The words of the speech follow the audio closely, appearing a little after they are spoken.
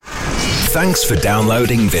Thanks for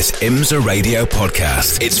downloading this IMSA Radio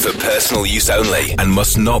podcast. It's for personal use only and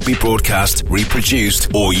must not be broadcast,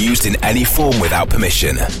 reproduced, or used in any form without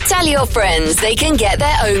permission. Tell your friends they can get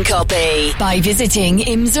their own copy by visiting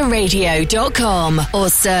imsaradio.com or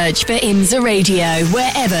search for IMSA Radio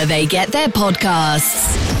wherever they get their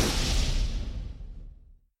podcasts.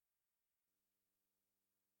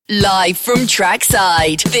 Live from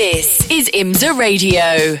trackside, this is IMSA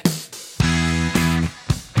Radio.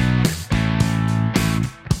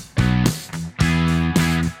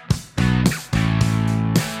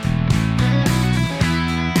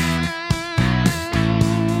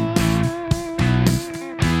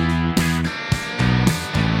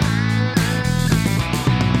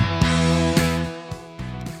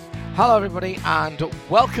 Hello everybody and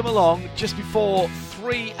welcome along just before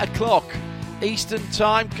 3 o'clock Eastern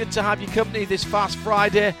Time. Good to have your company this fast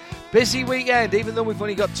Friday. Busy weekend, even though we've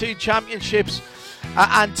only got 2 championships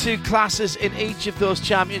and 2 classes in each of those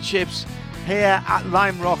championships here at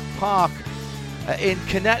Lime Rock Park in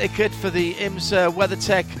Connecticut for the IMSA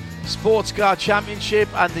WeatherTech Sports Car Championship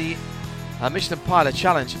and the Michelin Pilot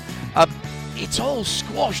Challenge. It's all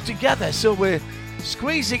squashed together, so we're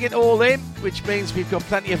squeezing it all in, which means we've got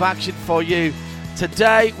plenty of action for you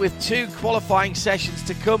today with 2 qualifying sessions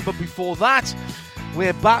to come. But before that,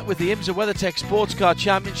 we're back with the IMSA WeatherTech Sports Car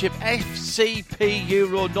Championship FCP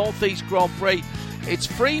Euro Northeast Grand Prix. It's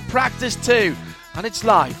free practice 2 and it's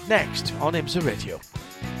live next on IMSA Radio.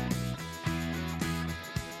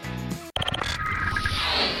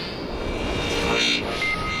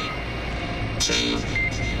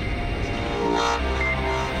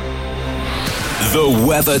 The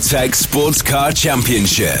WeatherTech Sports Car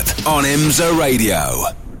Championship on IMSA Radio.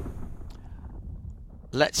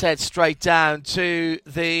 Let's head straight down to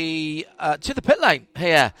the pit lane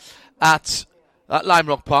here at Lime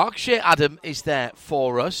Rock Park. Shea Adam is there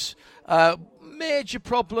for us. Major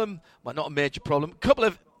problem, well, not a major problem, a couple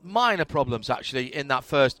of minor problems actually in that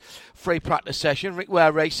first free practice session. Rick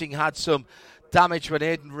Ware Racing had some damage when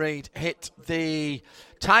Aidan Reid hit the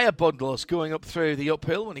tyre bundles going up through the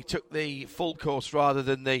uphill when he took the full course rather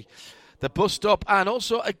than the bus stop, and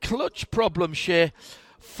also a clutch problem, Shea,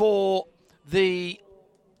 for the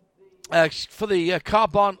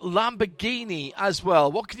Carbon Lamborghini as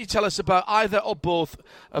well. What can you tell us about either or both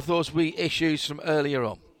of those wee issues from earlier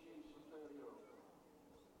on?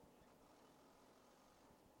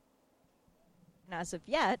 As of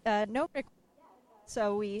yet, no.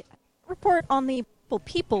 So we report on the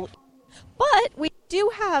people. But we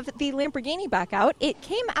do have the Lamborghini back out. It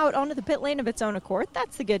came out onto the pit lane of its own accord.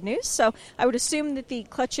 That's the good news. So I would assume that the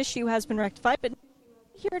clutch issue has been rectified. But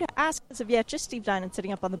here to ask as of yet, just Steve Dinan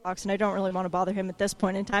sitting up on the box, and I don't really want to bother him at this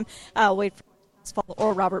point in time. I'll wait for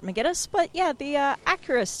or Robert McGinnis. But yeah, the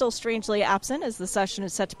Acura is still strangely absent as the session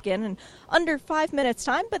is set to begin in under 5 minutes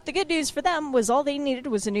time. But the good news for them was all they needed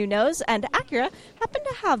was a new nose, and Acura happened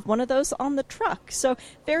to have one of those on the truck. So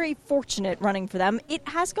very fortunate running for them. It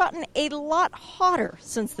has gotten a lot hotter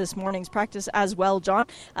since this morning's practice as well, John.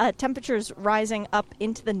 Temperatures rising up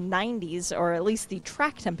into the 90s, or at least the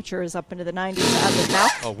track temperature is up into the 90s as of now.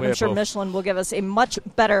 I'm sure Michelin will give us a much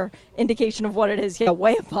better indication of what it is. Yeah,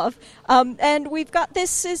 way above. And we've got,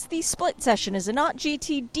 this is the split session, is it not?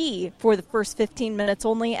 GTD for the first 15 minutes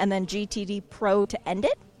only, and then GTD Pro to end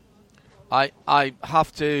it? I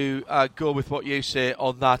have to go with what you say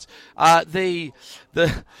on that. The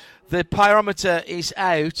pyrometer is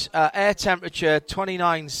out. Air temperature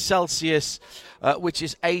 29 Celsius, which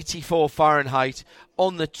is 84 Fahrenheit.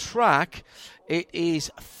 On the track, it is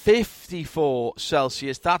 54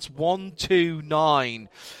 Celsius. That's 129.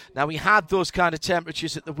 Now, we had those kind of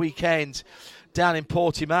temperatures at the weekend down in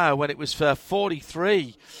Portimao when it was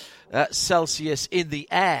 43 Celsius in the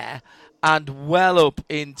air and well up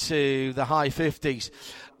into the high 50s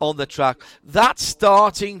on the track. That's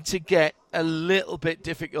starting to get a little bit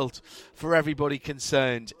difficult for everybody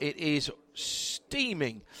concerned. It is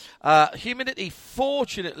steaming. Humidity,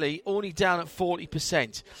 fortunately, only down at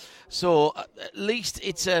 40%. So at least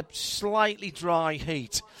it's a slightly dry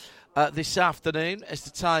heat this afternoon as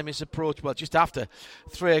the time is approached, well, just after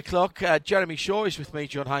 3 o'clock. Jeremy Shaw is with me,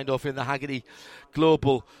 John Hindhoff, in the Haggerty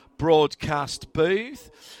Global Broadcast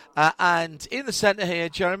booth. And in the centre here,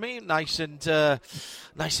 Jeremy, nice and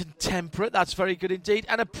temperate. That's very good indeed.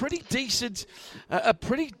 And a pretty decent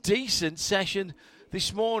session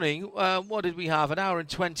this morning. What did we have? An hour and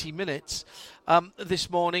 20 minutes this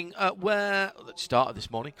morning, where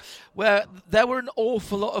there were an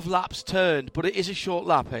awful lot of laps turned, but it is a short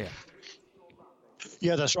lap here.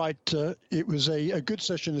 Yeah, that's right. It was a good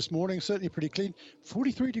session this morning, certainly pretty clean.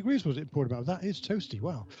 43 degrees was it in Portimao? That is toasty,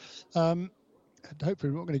 wow.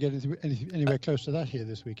 hopefully we're not going to get anywhere close to that here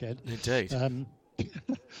this weekend. Indeed.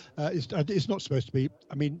 It's not supposed to be.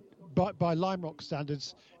 I mean, by Lime Rock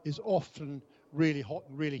standards, is often really hot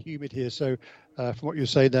and really humid here. So from what you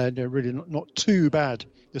say there, really not too bad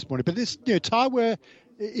this morning. But this, tyre wear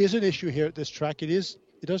is an issue here at this track. It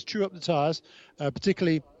does chew up the tyres,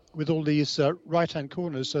 particularly with all these right-hand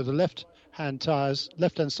corners. So the left-hand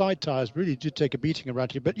side tyres really did take a beating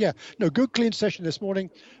around here. But good clean session this morning.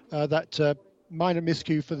 That minor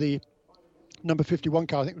miscue for the number 51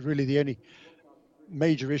 car, I think, was really the only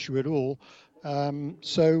major issue at all.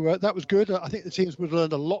 So that was good. I think the teams would have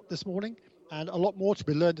learned a lot this morning, and a lot more to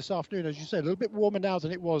be learned this afternoon. As you said, a little bit warmer now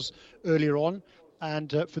than it was earlier on.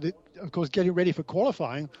 And of course, getting ready for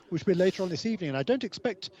qualifying, which will be later on this evening. And I don't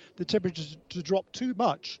expect the temperatures to drop too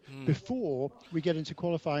much before we get into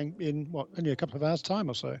qualifying in, only a couple of hours' time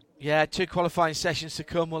or so. Yeah, 2 qualifying sessions to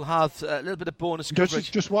come. We'll have a little bit of bonus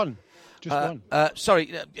coverage. Just one. One.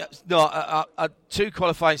 2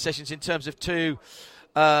 qualifying sessions in terms of 2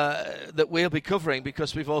 that we'll be covering,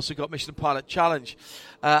 because we've also got Michelin Pilot Challenge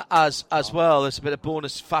as well. There's a bit of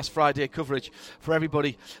bonus Fast Friday coverage for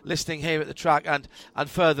everybody listening here at the track and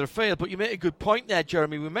further afield. But you make a good point there,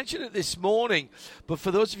 Jeremy. We mentioned it this morning, but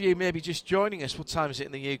for those of you maybe just joining us, what time is it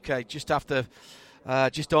in the UK? Just on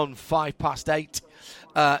 8:05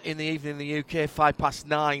 in the evening in the UK,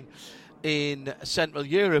 9:05 in Central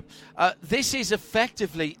Europe. This is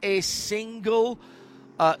effectively a single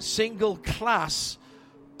class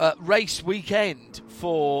race weekend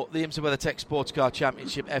for the IMSA WeatherTech Sports Car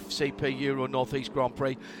Championship FCP Euro Northeast Grand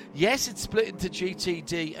Prix. Yes, it's split into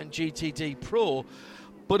GTD and GTD Pro,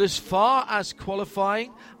 but as far as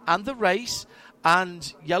qualifying and the race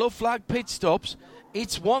and yellow flag pit stops,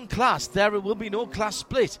 it's one class. There will be no class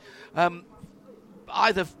split,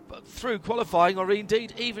 either through qualifying or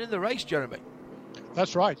indeed even in the race, Jeremy.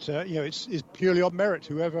 That's right. It's purely on merit.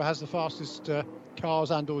 Whoever has the fastest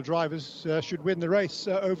cars and or drivers should win the race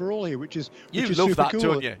overall here, which is love that, cool.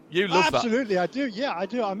 Don't you? You love Absolutely, that. I do. Yeah, I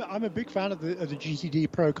do. I'm a big fan of the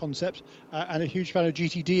GTD Pro concept and a huge fan of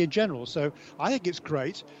GTD in general. So I think it's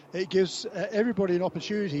great. It gives everybody an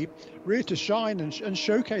opportunity really to shine and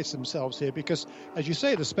showcase themselves here, because, as you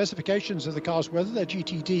say, the specifications of the cars, whether they're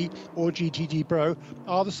GTD or GTD Pro,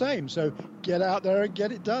 are the same. So get out there and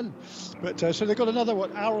get it done. But so they've got another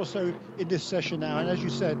hour or so in this session now, and as you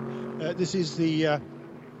said, this is the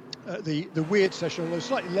weird session, although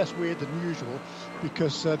slightly less weird than usual,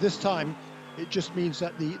 because this time it just means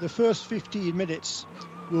that the first 15 minutes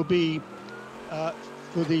will be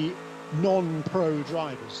for the non-pro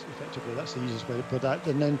drivers, effectively. That's the easiest way to put that.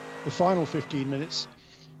 And then the final 15 minutes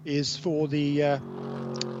is for the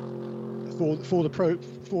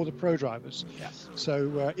pro drivers. Yes.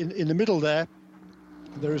 So in the middle there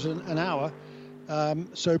is an hour.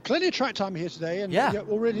 So plenty of track time here today, and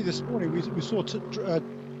already this morning we saw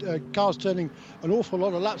cars turning an awful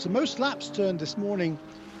lot of laps. The most laps turned this morning,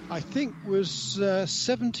 I think, was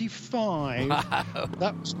 75. Wow.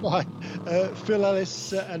 That was by Phil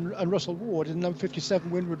Ellis and Russell Ward in number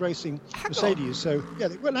 57 Windward Racing Mercedes. So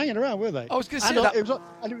they weren't hanging around, were they? I was going to say that. It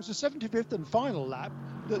was the 75th and final lap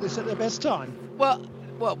that they set their best time. Well,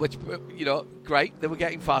 which great. They were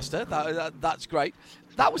getting faster. That's great.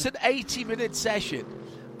 That was an 80-minute session,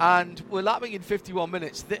 and we're lapping in 51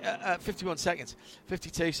 minutes, 51 seconds,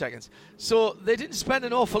 52 seconds. So they didn't spend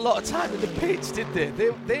an awful lot of time in the pits, did they?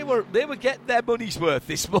 They were getting their money's worth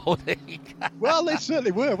this morning. Well, they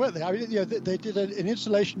certainly were, weren't they? I mean, they did an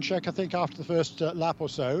installation check, I think, after the first lap or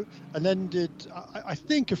so, and then did, I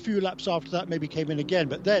think, a few laps after that, maybe came in again.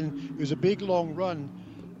 But then it was a big, long run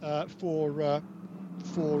for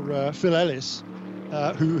Phil Ellis,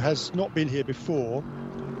 who has not been here before.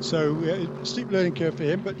 So steep learning curve for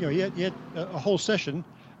him, but he had a whole session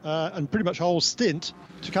and pretty much a whole stint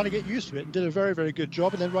to kind of get used to it, and did a very, very good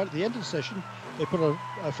job. And then right at the end of the session, they put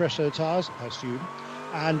a fresh set of tyres, I assume,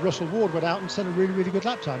 and Russell Ward went out and set a really, really good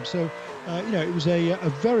lap time. So it was a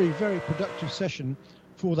very, very productive session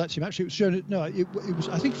for that team. Actually, it was shown. It was.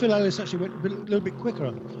 I think Phil Ellis actually went a little bit quicker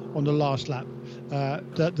on the last lap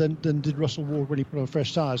than did Russell Ward when he put on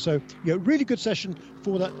fresh tyres. So really good session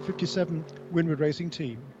for that 57 Windward Racing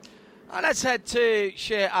team. And let's head to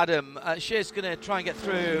Shea Adam. Shea's going to try and get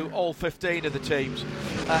through all 15 of the teams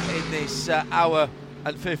in this hour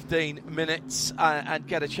and 15 minutes and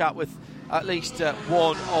get a chat with at least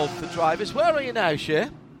one of the drivers. Where are you now, Shea?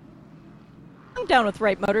 I'm down with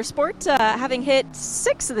Wright Motorsport, having hit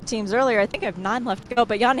 6 of the teams earlier. I think I have 9 left to go,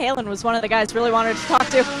 but Jan Halen was one of the guys really wanted to talk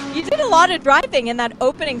to. You did a lot of driving in that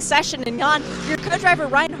opening session, and Jan, your co-driver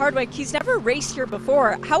Ryan Hardwick, he's never raced here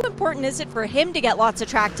before. How important is it for him to get lots of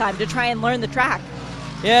track time to try and learn the track?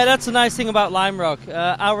 Yeah, that's the nice thing about Lime Rock.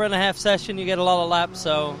 Hour and a half session, you get a lot of laps.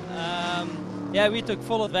 So, yeah, we took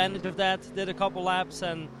full advantage of that. Did a couple laps,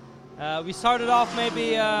 and we started off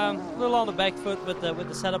maybe a little on the back foot with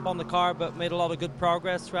the setup on the car, but made a lot of good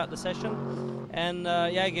progress throughout the session. And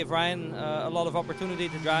yeah, gave Ryan a lot of opportunity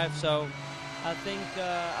to drive. So, I think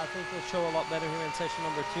we'll show a lot better here in session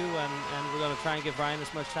number 2, and we're going to try and give Ryan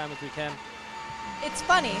as much time as we can. It's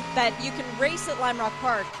funny that you can race at Lime Rock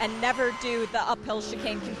Park and never do the uphill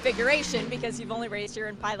chicane configuration because you've only raced here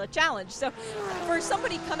in Pilot Challenge. So for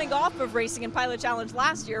somebody coming off of racing in Pilot Challenge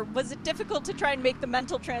last year, was it difficult to try and make the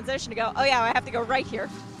mental transition to go, oh yeah, I have to go right here?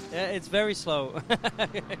 Yeah, it's very slow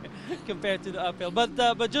compared to the uphill,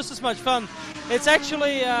 but just as much fun. It's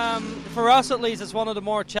actually, for us at least, it's one of the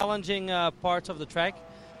more challenging parts of the track.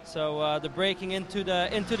 So the braking into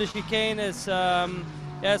the chicane is...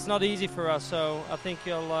 yeah, it's not easy for us, so I think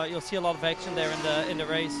you'll see a lot of action there in the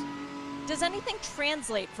race. Does anything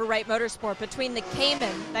translate for Wright Motorsport between the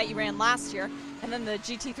Cayman that you ran last year and then the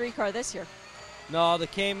GT3 car this year? No, the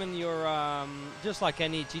Cayman, you're just like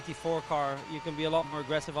any GT4 car, you can be a lot more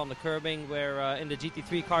aggressive on the curbing, where in the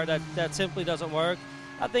GT3 car that simply doesn't work.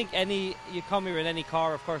 I think you come here in any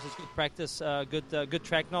car, of course, it's good practice, good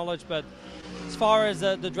track knowledge, but as far as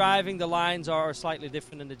the driving, the lines are slightly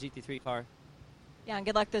different in the GT3 car. Yeah, and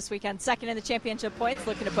good luck this weekend. Second in the championship points,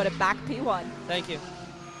 looking to put it back P1. Thank you.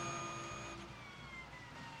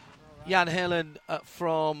 Jan Helen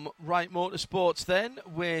from Wright Motorsports then,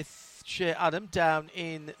 with Shea Adam down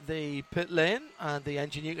in the pit lane, and the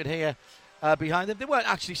engine you can hear behind them. They weren't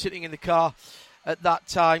actually sitting in the car at that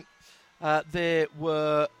time. They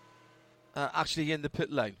were actually in the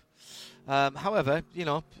pit lane. However, you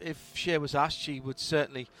know, if Shea was asked, she would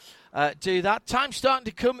certainly do that. Time starting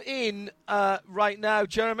to come in right now,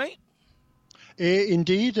 Jeremy.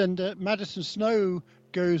 Indeed, and Madison Snow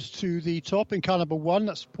goes to the top in car number 1.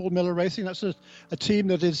 That's Paul Miller Racing. That's a team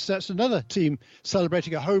that's another team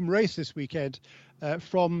celebrating a home race this weekend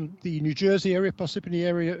from the New Jersey area, Parsippany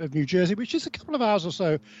area of New Jersey, which is a couple of hours or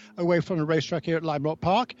so away from the racetrack here at Lime Rock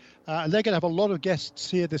Park. And they're going to have a lot of guests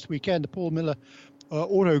here this weekend. The Paul Miller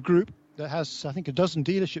Auto Group that has, I think, a dozen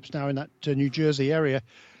dealerships now in that New Jersey area.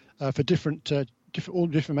 For all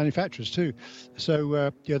different manufacturers too.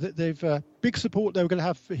 So yeah, they've big support they were going to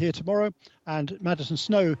have here tomorrow, and Madison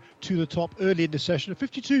Snow to the top early in the session, a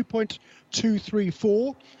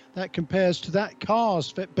 52.234. That compares to that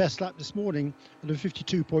car's best lap this morning at a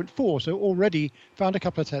 52.4. So already found a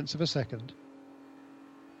couple of tenths of a second.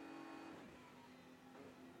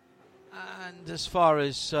 And as far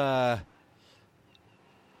as was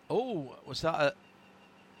that a...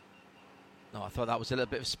 No, I thought that was a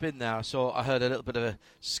little bit of spin there. I heard a little bit of a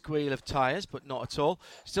squeal of tyres, but not at all.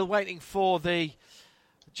 Still waiting for the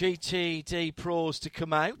GTD Pros to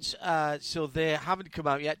come out. So they haven't come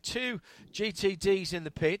out yet. 2 GTDs in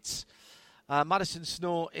the pits. Madison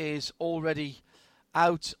Snow is already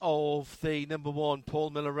out of the number 1 Paul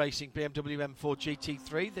Miller Racing BMW M4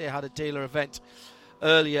 GT3. They had a dealer event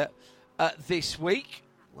earlier this week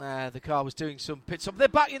where the car was doing some pit stop. They're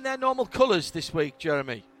back in their normal colours this week,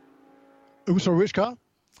 Jeremy. Oh, sorry, which car?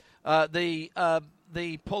 The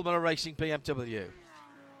Paul Miller Racing BMW.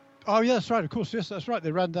 Oh, yeah, that's right. Of course, yes, that's right.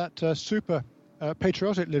 They ran that super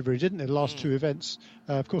patriotic livery, didn't they, the last 2 events?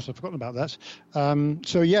 Of course, I've forgotten about that.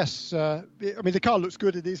 So, yes, I mean, the car looks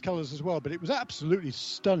good in these colours as well, but it was absolutely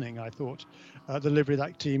stunning, I thought, the livery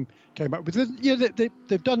that team came up with. Yeah,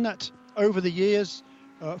 they've done that over the years.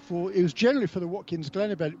 It was generally for the Watkins Glen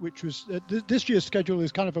event, which was this year's schedule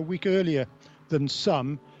is kind of a week earlier than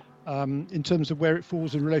some. In terms of where it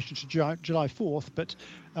falls in relation to July 4th. But,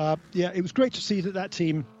 yeah, it was great to see that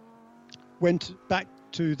team went back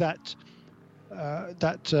to that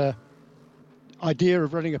idea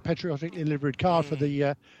of running a patriotically liveried car for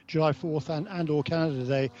the July 4th and or Canada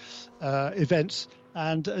Day events.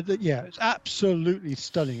 And, yeah, it's absolutely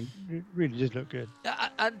stunning. It really did look good.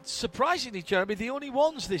 And surprisingly, Jeremy, the only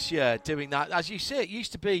ones this year doing that. As you say, it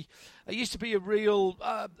used to be a real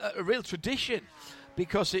tradition.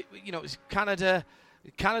 Because it's Canada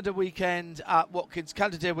weekend at Watkins,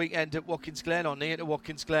 Canada Day weekend at Watkins Glen or near to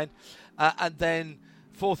Watkins Glen, and then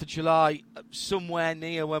 4th of July somewhere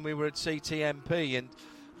near when we were at CTMP, and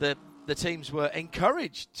the teams were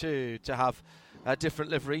encouraged to have different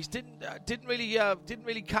liveries. Didn't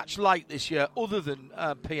really catch light this year, other than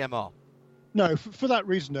PMR. No, for that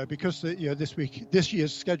reason though, because this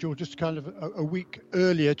year's schedule just kind of a week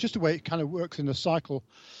earlier, just the way it kind of works in the cycle.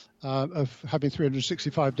 Of having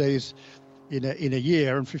 365 days in a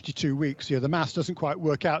year and 52 weeks, the maths doesn't quite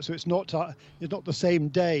work out. So it's not the same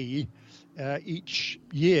day each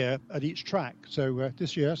year at each track. So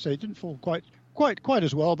this year, so it didn't fall quite quite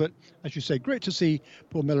as well, but as you say, great to see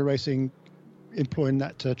Paul Miller Racing employing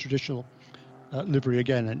that traditional livery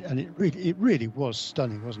again, and it really was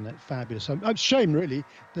stunning, wasn't it? Fabulous. It's a shame, really,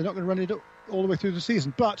 they're not going to run it all the way through the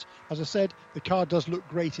season. But as I said, the car does look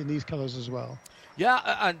great in these colours as well. Yeah,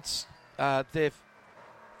 and they've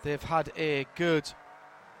had a good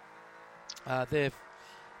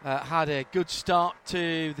start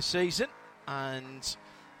to the season, and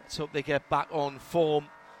let's hope they get back on form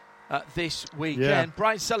this weekend. Yeah.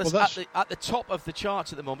 Brian Sellers at the top of the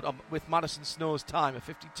charts at the moment with Madison Snow's time of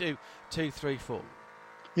 52.234.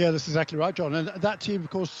 Yeah, that's exactly right, John. And that team, of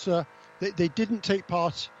course, they didn't take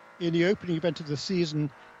part in the opening event of the season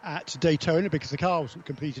at Daytona because the car wasn't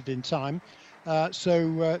completed in time.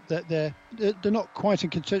 So they're not quite in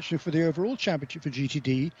contention for the overall championship for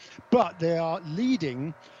GTD, but they are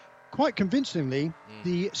leading quite convincingly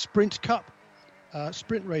the Sprint Cup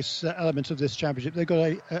sprint race element of this championship. They've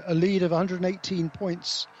got a lead of 118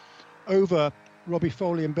 points over Robbie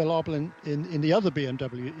Foley and Bill Oblin in the other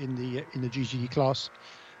BMW in the GTD class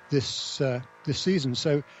this season.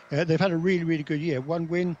 So they've had a really, really good year. One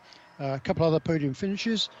win, a couple other podium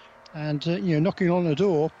finishes, and knocking on the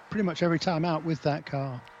door pretty much every time out with that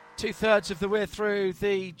car. 2/3 of the way through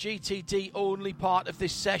the GTD only part of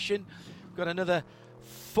this session. We've got another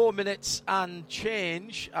 4 minutes and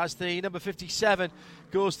change as the number 57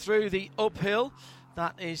 goes through the uphill.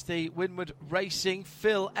 That is the Winward Racing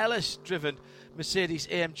Phil Ellis driven Mercedes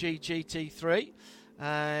AMG GT3,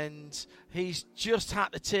 and he's just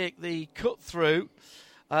had to take the cut through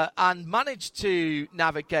and managed to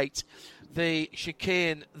navigate the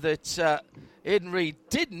chicane that Aidan Reid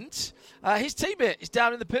didn't. His teammate is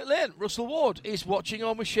down in the pit lane. Russell Ward is watching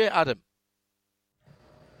on with Shea Adam.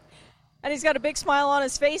 And he's got a big smile on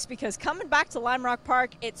his face because coming back to Lime Rock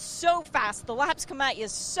Park, it's so fast. The laps come at you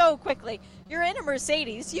so quickly. You're in a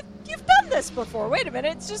Mercedes. You've done this before. Wait a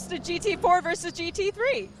minute. It's just a GT4 versus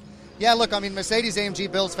GT3. Yeah, look, I mean, Mercedes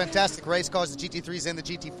AMG builds fantastic race cars, the GT3s and the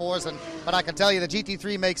GT4s, but I can tell you the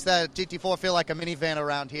GT3 makes that GT4 feel like a minivan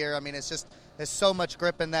around here. I mean, it's just, there's so much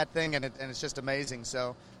grip in that thing, and it's just amazing.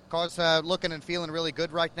 So cars looking and feeling really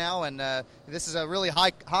good right now, and this is a really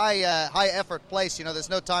high effort place. There's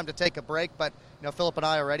no time to take a break, but Philip and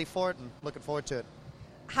I are ready for it and looking forward to it.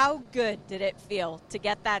 How good did it feel to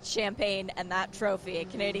get that champagne and that trophy at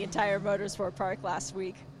Canadian Tire Motorsport Park last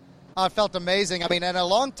week? It felt amazing. I mean, and a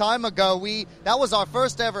long time ago, that was our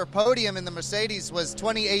first ever podium in the Mercedes was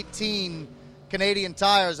 2018 Canadian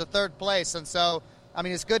Tires, a third place, and so I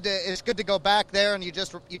mean, it's good to go back there, and you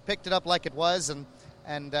picked it up like it was, and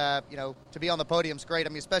to be on the podium's great. I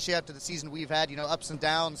mean, especially after the season we've had, ups and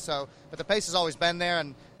downs. So, but the pace has always been there,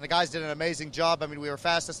 and the guys did an amazing job. I mean, we were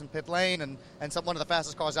fastest in pit lane, and one of the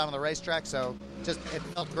fastest cars out on the racetrack. So, it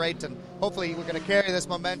felt great, and hopefully we're going to carry this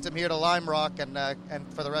momentum here to Lime Rock and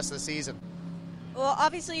for the rest of the season. Well,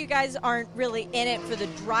 obviously you guys aren't really in it for the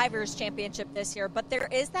Drivers' Championship this year, but there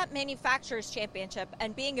is that Manufacturers' Championship,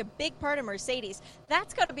 and being a big part of Mercedes,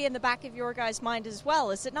 that's got to be in the back of your guys' mind as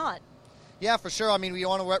well, is it not? Yeah, for sure. I mean, we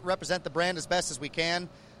want to represent the brand as best as we can.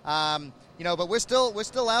 But we're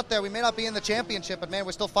still out there. We may not be in the championship, but man,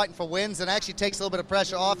 we're still fighting for wins, and it actually takes a little bit of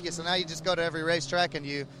pressure off you. So now you just go to every racetrack and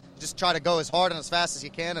you just try to go as hard and as fast as you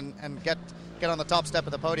can and get on the top step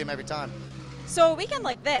of the podium every time. So a weekend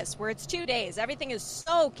like this, where it's 2 days, everything is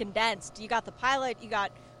so condensed. You got the pilot, you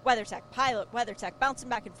got WeatherTech, bouncing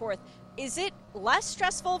back and forth. Is it less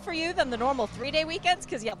stressful for you than the normal 3-day weekends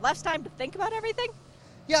because you have less time to think about everything?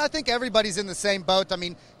 Yeah, I think everybody's in the same boat. I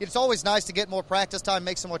mean, it's always nice to get more practice time,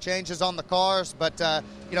 make some more changes on the cars. But,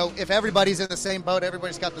 if everybody's in the same boat,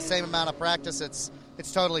 everybody's got the same amount of practice, it's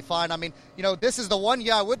totally fine. I mean, this is the one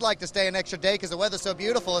year I would like to stay an extra day because the weather's so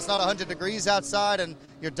beautiful. It's not 100 degrees outside, and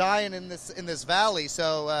you're dying in this valley.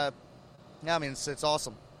 So, I mean, it's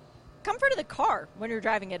awesome. Comfort of the car when you're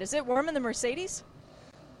driving it. Is it warm in the Mercedes?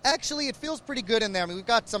 Actually, it feels pretty good in there. I mean, we've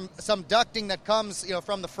got some ducting that comes,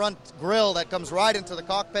 from the front grille that comes right into the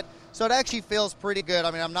cockpit, so it actually feels pretty good. I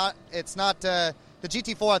mean, the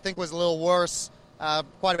GT4 I think was a little worse,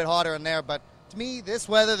 quite a bit hotter in there, but to me, this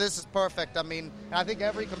weather, this is perfect. I mean, I think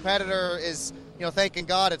every competitor is, thanking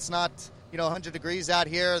God it's not, 100 degrees out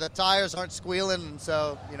here. The tires aren't squealing, and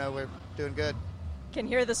so, we're doing good. Can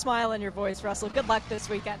hear the smile in your voice, Russell. Good luck this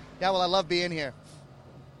weekend. Yeah, well, I love being here.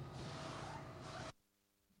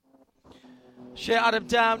 Shea Adam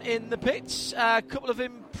down in the pits. A couple of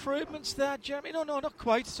improvements there, Jeremy. No, not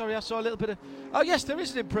quite. Sorry, I saw a little bit of... Oh, yes, there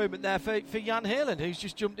is an improvement there for Jan Halen, who's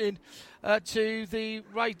just jumped in to the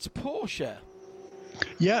right Porsche.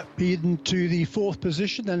 Yeah, into the fourth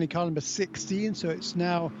position, then in car number 16. So it's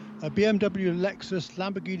now a BMW, Lexus,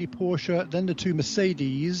 Lamborghini, Porsche, then the two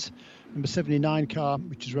Mercedes, number 79 car,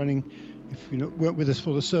 which is running, if you weren't with us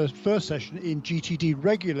for the first session, in GTD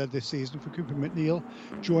regular this season for Cooper McNeil,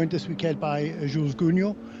 joined this weekend by Jules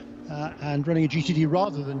Gougnot, and running a GTD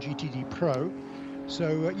rather than GTD Pro.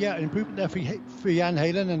 So, an improvement there for Jan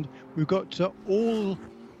Halen, and we've got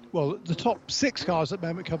the top 6 cars at the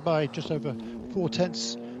moment come by just over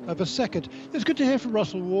 0.4 of a second. It's good to hear from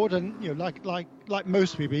Russell Ward, and like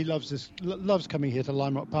most people, he loves coming here to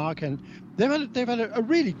Lime Rock Park, and they've had a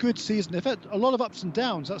really good season. They've had a lot of ups and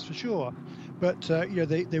downs, that's for sure. But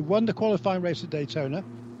they won the qualifying race at Daytona.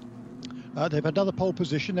 They've had another pole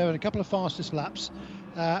position. They've had a couple of fastest laps,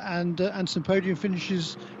 and some podium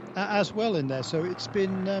finishes as well in there. So it's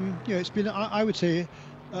been I would say.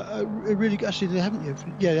 Really, actually, they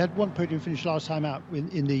haven't. They had one podium finish last time out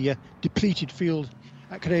in the depleted field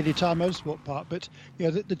at Canadian Tire Motorsport Park. But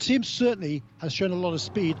the team certainly has shown a lot of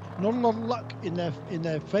speed, not a lot of luck in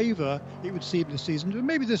their favour, it would seem, this season. But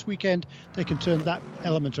maybe this weekend they can turn that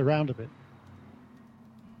element around a bit.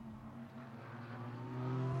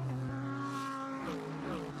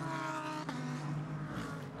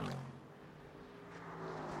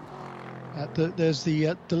 There's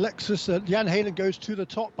the Lexus. Jan Halen goes to the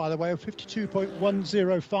top, by the way, of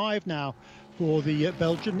 52.105 now for the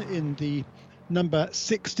Belgian in the number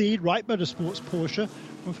 16 Wright Motorsports Porsche.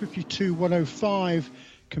 152.105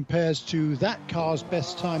 compares to that car's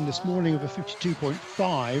best time this morning of a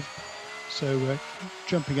 52.5. So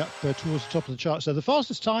jumping up towards the top of the chart. So the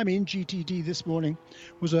fastest time in GTD this morning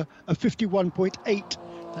was a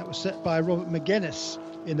 51.8. That was set by Robert McGuinness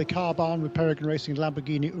in the car barn with Peregrine Racing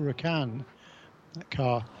Lamborghini Huracan. That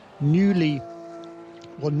car new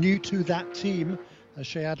to that team, as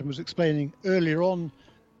Shea Adam was explaining earlier on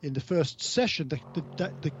in the first session.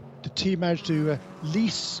 The team managed to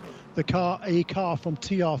lease a car from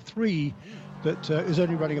TR3 that is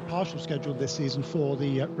only running a partial schedule this season for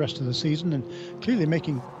the rest of the season, and clearly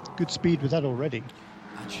making good speed with that already.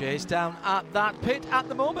 And Shea's down at that pit at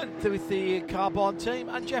the moment with the car barn team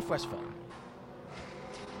and Jeff Westphal.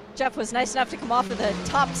 Jeff was nice enough to come off of the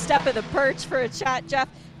top step of the perch for a chat. Jeff,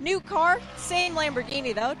 new car, same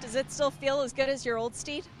Lamborghini though. Does it still feel as good as your old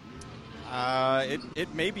Steed?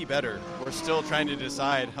 It may be better. We're still trying to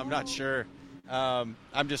decide. I'm not sure. I'm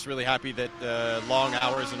just really happy that the long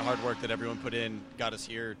hours and hard work that everyone put in got us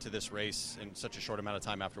here to this race in such a short amount of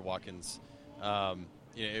time after Watkins.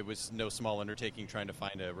 It was no small undertaking trying to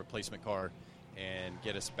find a replacement car and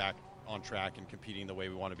get us back on track and competing the way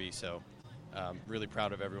we want to be. So really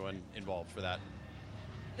proud of everyone involved for that.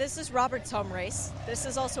 This is Robert's home race. This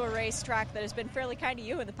is also a racetrack that has been fairly kind to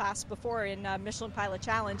you in the past before in Michelin Pilot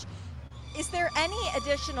Challenge. Is there any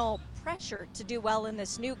additional pressure to do well in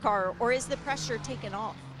this new car, or is the pressure taken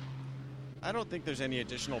off? I don't think there's any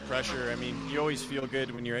additional pressure. I mean, you always feel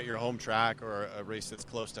good when you're at your home track or a race that's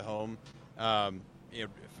close to home.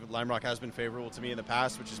 Lime Rock has been favorable to me in the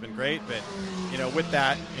past, which has been great. But, with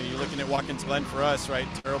that, and you're looking at Watkins Glen for us, right?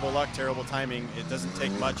 Terrible luck, terrible timing. It doesn't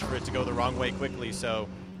take much for it to go the wrong way quickly. So,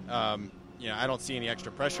 I don't see any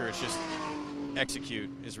extra pressure. It's just execute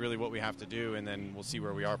is really what we have to do, and then we'll see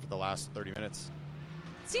where we are for the last 30 minutes.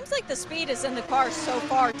 Seems like the speed is in the car so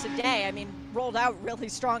far today. I mean, rolled out really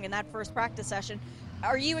strong in that first practice session.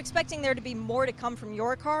 Are you expecting there to be more to come from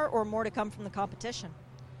your car or more to come from the competition?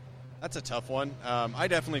 That's a tough one. I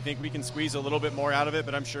definitely think we can squeeze a little bit more out of it,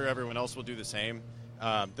 but I'm sure everyone else will do the same.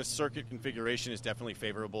 The circuit configuration is definitely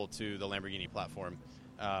favorable to the Lamborghini platform,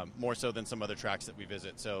 more so than some other tracks that we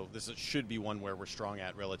visit. So this should be one where we're strong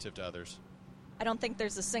at relative to others. I don't think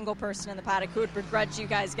there's a single person in the paddock who would begrudge you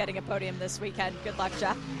guys getting a podium this weekend. Good luck,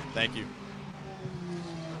 Jeff. Thank you.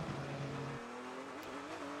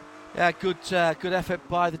 Yeah, good effort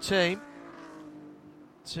by the team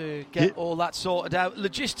to get all that sorted out.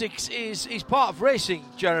 Logistics is part of racing,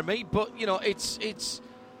 Jeremy, but it's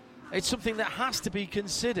something that has to be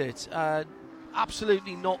considered.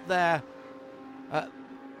 Absolutely not there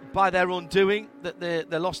by their undoing that they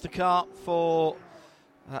lost the car for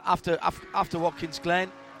after Watkins Glen,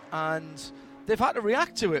 and they've had to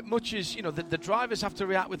react to it. Much as the drivers have to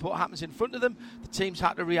react with what happens in front of them, the teams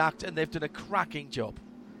had to react, and they've done a cracking job.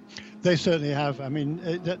 They certainly have. I mean,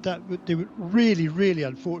 they were really, really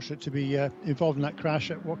unfortunate to be involved in that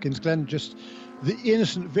crash at Watkins Glen. Just the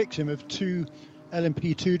innocent victim of two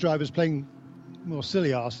LMP2 drivers playing more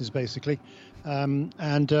silly asses, basically.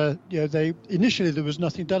 They initially there was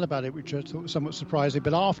nothing done about it, which I thought was somewhat surprising.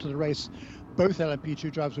 But after the race, both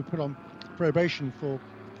LMP2 drivers were put on probation for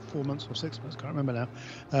 4 months or 6 months, can't remember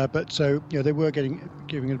now. But so, they were giving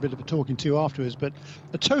it a bit of a talking to afterwards. But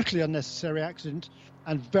a totally unnecessary accident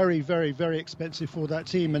and very, very, very expensive for that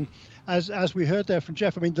team. And as we heard there from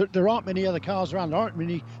Jeff, I mean, there aren't many other cars around. There aren't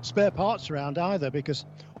many spare parts around either, because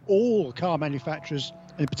all car manufacturers,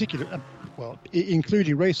 in particular,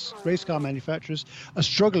 including race car manufacturers, are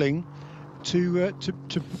struggling with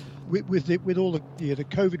all the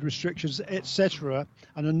COVID restrictions, etc.,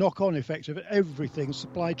 and a knock-on effect of everything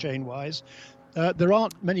supply chain wise. There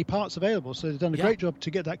aren't many parts available, so they've done a great job to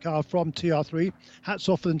get that car from TR3. Hats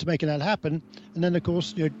off for them to making that happen, and then of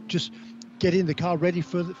course just getting the car ready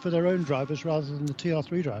for their own drivers rather than the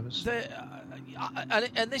TR3 drivers.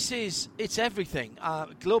 And it's everything.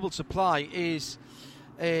 Global supply is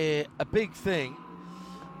a big thing,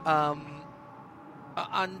 and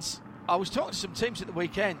I was talking to some teams at the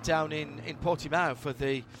weekend down in Portimao for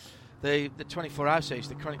the 24-hour series,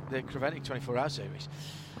 the Creventic 24-hour series,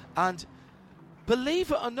 and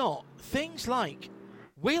believe it or not, things like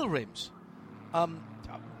wheel rims.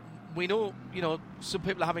 We know, some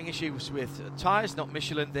people are having issues with tyres, not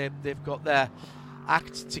Michelin. They've got their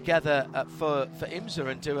act together for IMSA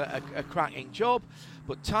and do a cracking job.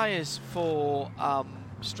 But tyres for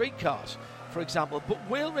street cars, for example, but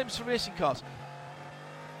wheel rims for racing cars.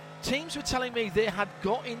 Teams were telling me they had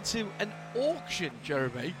got into an auction,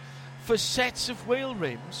 Jeremy, for sets of wheel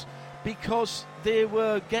rims because they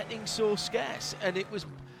were getting so scarce, and it was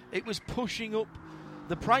pushing up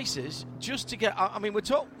the prices just to get. I mean, we're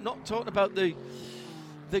not talking about the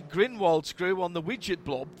Grinwald screw on the widget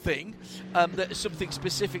blob thing, that is something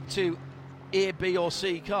specific to A, B, or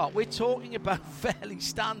C car. We're talking about fairly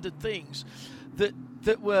standard things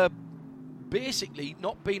that were basically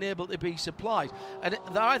not being able to be supplied, and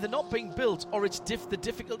they're either not being built or the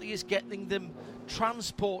difficulty is getting them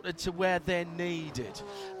transported to where they're needed.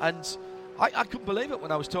 And I couldn't believe it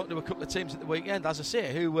when I was talking to a couple of teams at the weekend, as I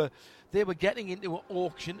say, they were getting into an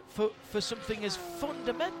auction for something as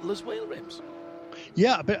fundamental as wheel rims.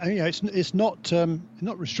 Yeah, but it's not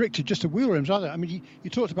restricted just to wheel rims either. I mean, you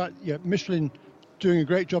talked about Michelin doing a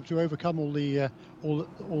great job to overcome all the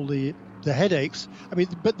headaches. I mean,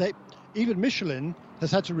 but even Michelin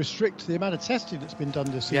has had to restrict the amount of testing that's been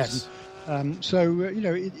done this season. Yes.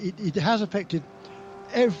 It has affected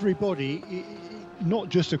everybody, not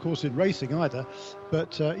just, of course, in racing either,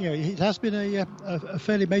 but it has been a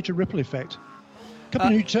fairly major ripple effect. A couple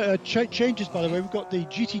of new changes, by the way. We've got the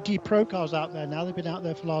GTD Pro cars out there now. They've been out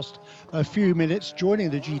there for the last few minutes, joining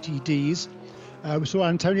the GTDs. We saw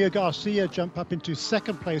Antonio Garcia jump up into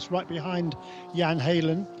second place right behind Jan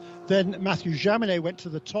Halen. Then Matthew Jaminet went to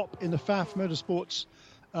the top in the FAF Motorsports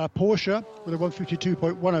Porsche with a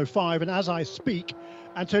 152.105. And as I speak,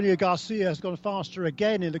 Antonio Garcia has gone faster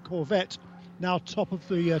again in the Corvette, now top of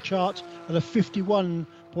the chart at a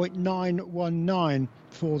 51.919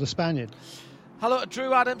 for the Spaniard. Hello to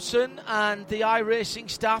Drew Adamson and the iRacing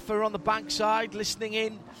staff are on the bankside listening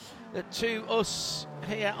in to us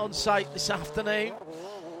here on site this afternoon.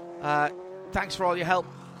 Thanks for all your help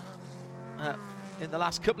in the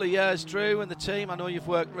last couple of years, Drew and the team. I know you've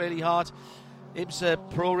worked really hard. IMSA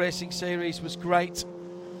Pro Racing Series was great,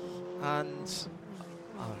 and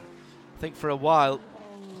I think for a while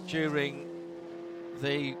during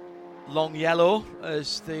the long yellow,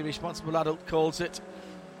 as the responsible adult calls it,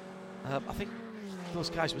 I think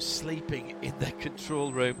those guys were sleeping in their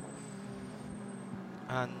control room,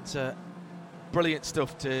 and brilliant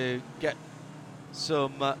stuff to get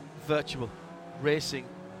some virtual racing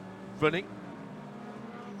running.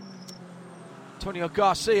 Antonio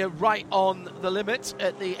Garcia right on the limit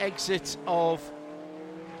at the exit of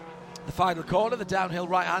the final corner, the downhill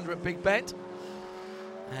right-hander at Big Bend.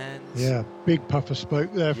 And big puff of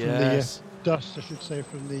smoke there from the dust, I should say,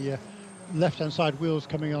 from the left-hand side wheels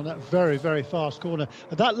coming on that very, very fast corner.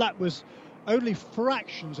 And that lap was only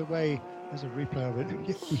fractions away. There's a replay of it.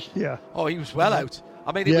 Yeah. Oh, he was well out.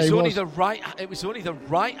 I mean, it was only the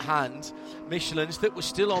right-hand Michelins that was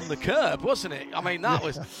still on the curb, wasn't it? I mean, that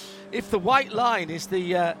was. If the white line is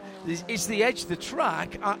the edge of the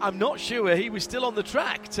track, I'm not sure he was still on the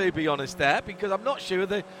track, to be honest, there, because I'm not sure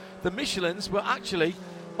the Michelins were actually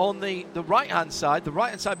on the right-hand side. The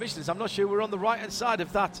right-hand side Michelins, I'm not sure were on the right-hand side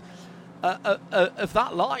of that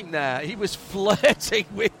line there. He was flirting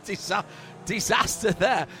with disaster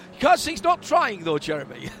there. Because he's not trying, though,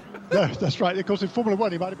 Jeremy. No, that's right. Of course, in Formula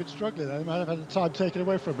One, he might have been struggling there. He might have had the time taken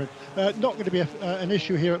away from him. Not going to be an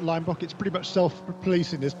issue here at Linebrook. It's pretty much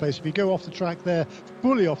self-policing this place. If you go off the track there,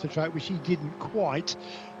 fully off the track, which he didn't quite,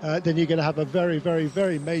 then you're going to have a very, very,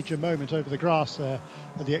 very major moment over the grass there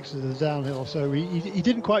at the exit of the downhill. So he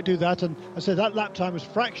didn't quite do that. And I said that lap time was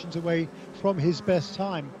fractions away from his best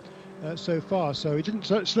time. so far, so he didn't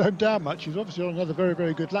slow him down much. He was obviously on another very,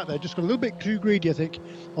 very good lap there. Just got a little bit too greedy, I think,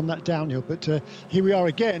 on that downhill. But here we are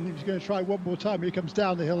again. He's going to try one more time. He comes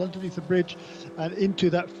down the hill underneath the bridge and into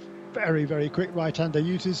that very, very quick right-hander.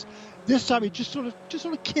 Uses this time he just sort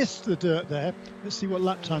of kissed the dirt there. Let's see what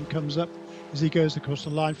lap time comes up as he goes across the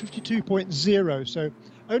line. 52.0, so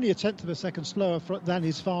only a tenth of a second slower than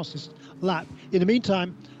his fastest lap. In the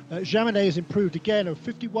meantime, Jaminet has improved again of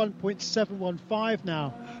 51.715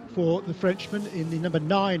 now for the Frenchman in the number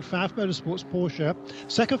 9 FAF Motorsports Porsche.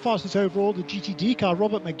 Second fastest overall, the GTD car,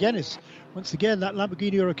 Robert McGuinness. Once again, that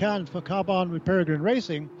Lamborghini Huracan for Carbon with Peregrine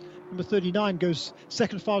Racing. Number 39 goes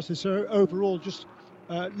second fastest overall, just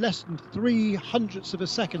less than 0.03 of a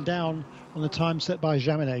second down on the time set by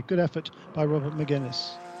Jaminet. Good effort by Robert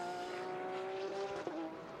McGuinness.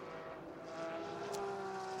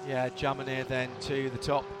 Yeah, Jaminet then to the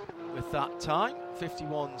top with that time.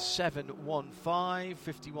 51.715,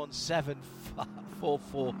 51.744,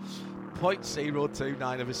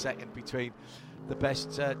 0.029 of a second between the best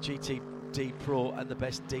GTD Pro and the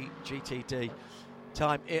best GTD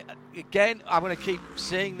time. Again, I'm going to keep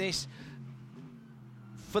saying this.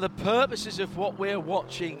 For the purposes of what we're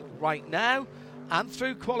watching right now and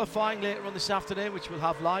through qualifying later on this afternoon, which we'll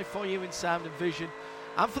have live for you in sound and vision,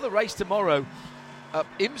 and for the race tomorrow,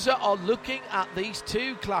 IMSA are looking at these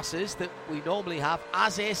two classes that we normally have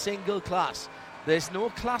as a single class. There's no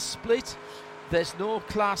class split. There's no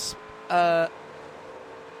class.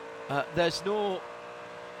 There's no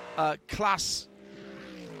class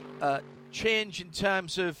change in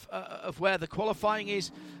terms of where the qualifying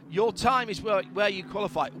is. Your time is where you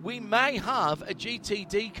qualify. We may have a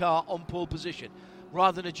GTD car on pole position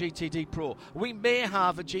rather than a GTD Pro. We may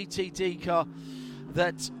have a GTD car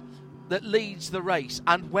that leads the race.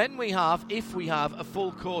 And if we have a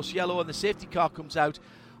full course yellow and the safety car comes out,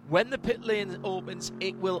 when the pit lane opens,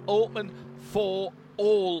 it will open for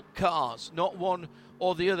all cars, not one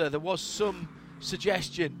or the other. There was some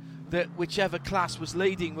suggestion that whichever class was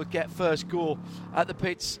leading would get first go at the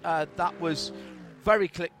pits. That was very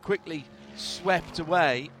quickly swept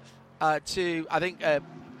away to, I think, a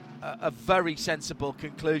very sensible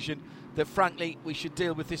conclusion that, frankly, we should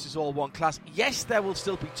deal with this as all one class. Yes, there will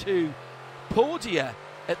still be two podia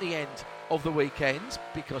at the end of the weekend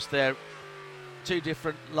because they're two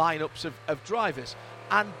different lineups of drivers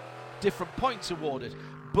and different points awarded.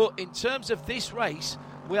 But in terms of this race,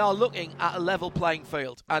 we are looking at a level playing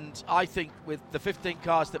field. And I think with the 15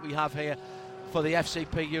 cars that we have here for the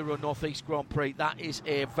FCP Euro Northeast Grand Prix, that is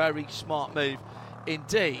a very smart move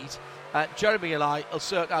indeed. Jeremy and I will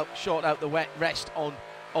short out the rest on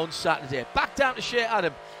Saturday. Back down to Shea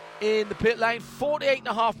Adam in the pit lane.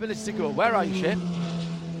 48.5 minutes to go. Where are you, Shea?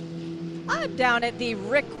 I'm down at the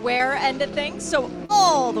Rick Ware end of things, so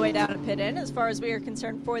all the way down to pit in as far as we are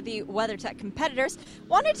concerned for the WeatherTech competitors.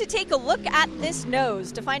 Wanted to take a look at this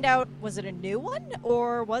nose to find out, was it a new one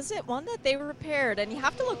or was it one that they repaired? And you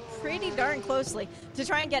have to look pretty darn closely to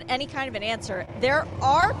try and get any kind of an answer. There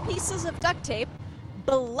are pieces of duct tape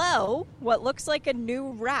below what looks like a new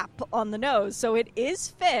wrap on the nose, so it is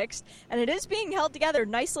fixed and it is being held together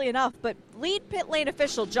nicely enough. But lead pit lane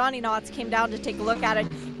official Johnny Knotts came down to take a look at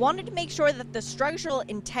it, wanted to make sure that the structural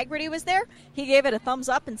integrity was there. He gave it a thumbs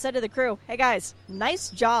up and said to the crew, hey guys, nice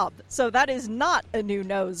job. So that is not a new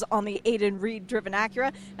nose on the Aiden Reed driven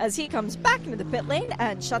Acura as he comes back into the pit lane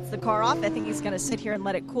and shuts the car off. I think he's going to sit here and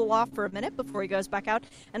let it cool off for a minute before he goes back out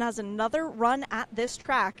and has another run at this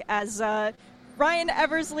track. As Ryan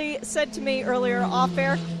Eversley said to me earlier off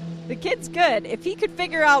air, the kid's good. If he could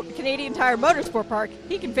figure out Canadian Tire Motorsport Park,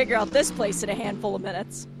 he can figure out this place in a handful of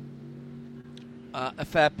minutes. A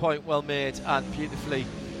fair point, well made and beautifully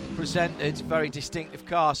presented. Very distinctive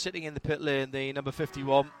car sitting in the pit lane, the number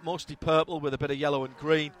 51, mostly purple with a bit of yellow and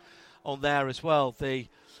green on there as well. The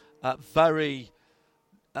very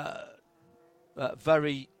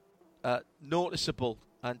noticeable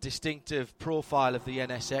and distinctive profile of the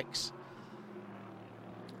NSX.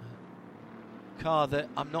 Car that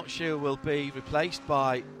I'm not sure will be replaced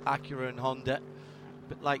by Acura and Honda,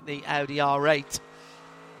 but like the Audi R8,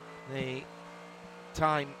 the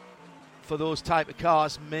time for those type of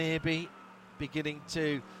cars may be beginning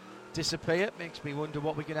to disappear. Makes me wonder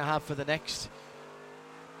what we're going to have for the next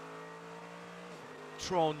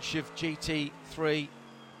tranche of GT3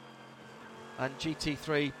 and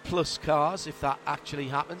GT3 Plus cars, if that actually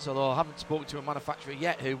happens, although I haven't spoken to a manufacturer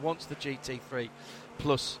yet who wants the GT3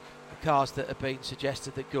 Plus cars that have been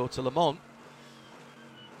suggested that go to Le Mans.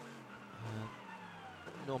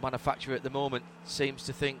 No manufacturer at the moment seems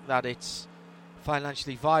to think that it's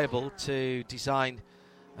financially viable to design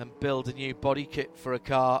and build a new body kit for a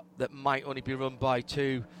car that might only be run by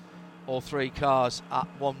two or 3 cars at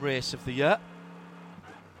one race of the year.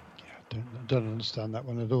 I don't understand that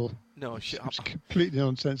one at all. No, it's completely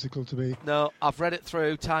nonsensical to me. No, I've read it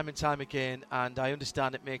through time and time again, and I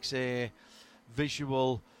understand it makes a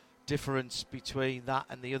visual difference between that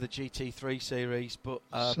and the other GT3 series. But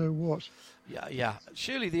so what? Yeah.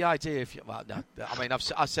 Surely the idea,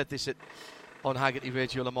 I've said this on Haggerty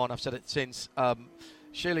Radio Le Mans. I've said it since.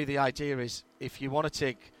 Surely the idea is, if you want to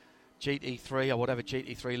take GT3 or whatever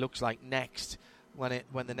GT3 looks like next,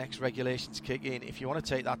 when the next regulations kick in, if you want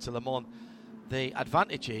to take that to Le Mans, the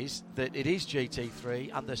advantage is that it is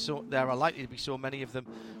GT3, and there are likely to be so many of them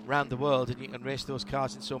around the world, and you can race those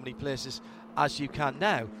cars in so many places as you can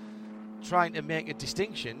now. Trying to make a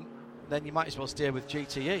distinction, then you might as well stay with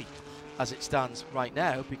GTE as it stands right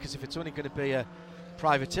now, because if it's only going to be a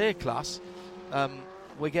privateer class,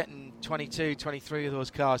 we're getting 22, 23 of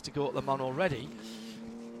those cars to go at Le Mans already.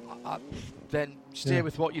 Then stay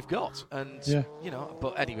with what you've got, and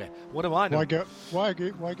But anyway, what do I know? Why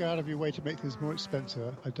go out of your way to make things more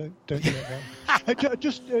expensive? I don't get that.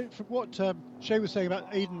 Just from what Shay was saying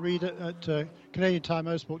about Aidan Reid at Canadian Tire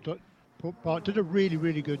Motorsport Park, did a really,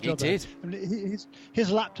 really good job. He did. I mean,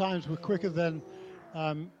 his lap times were quicker than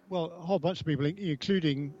a whole bunch of people,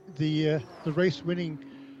 including the race-winning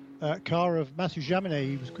car of Matthew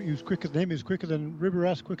Jaminet. He was quicker than him. He was quicker than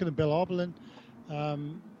Ribéras, quicker than Bill Arbelin.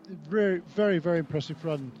 Very, very, very impressive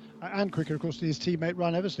run, and quicker, of course, than his teammate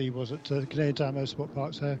Ryan Eversley was at Canadian Tire Motorsport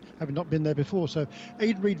Park, so having not been there before. So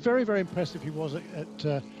Aidan Reid, very, very impressive he was at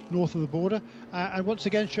north of the border, and once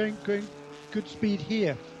again showing good speed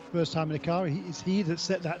here. First time in the car, it's he that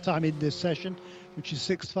set that time in this session, which is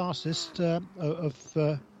 6th fastest of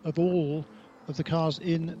all of the cars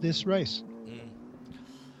in this race.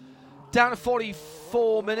 Down to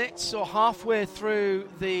 44 minutes, so halfway through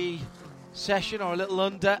the session, or a little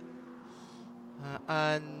under,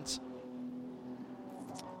 and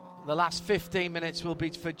the last 15 minutes will be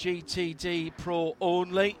for GTD Pro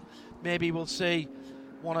only. Maybe we'll see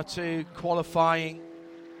 1 or 2 qualifying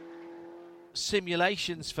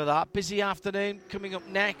simulations for that. Busy afternoon coming up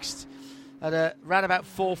next at around about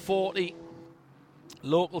 4:40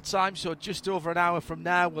 local time, so just over an hour from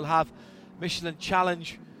now we'll have Michelin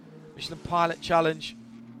Pilot Challenge,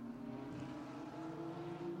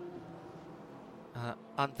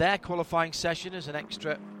 and their qualifying session is an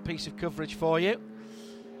extra piece of coverage for you.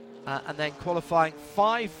 And then qualifying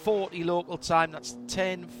 5:40 local time, that's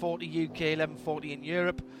 10:40 UK, 11:40 in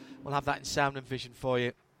Europe. We'll have that in sound and vision for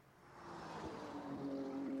you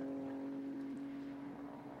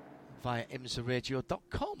via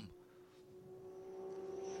imsaradio.com.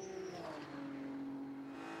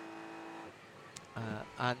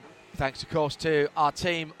 And thanks, of course, to our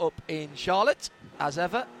team up in Charlotte, as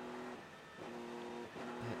ever.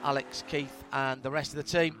 Alex, Keith and the rest of the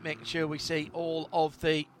team, making sure we see all of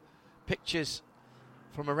the pictures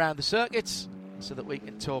from around the circuits so that we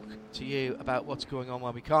can talk to you about what's going on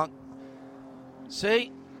where we can't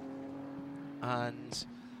see. And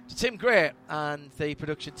to Tim Gray and the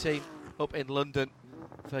production team up in London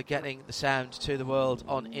for getting the sound to the world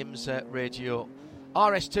on IMSA Radio.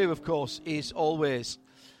 RS2, of course, is always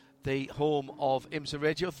the home of IMSA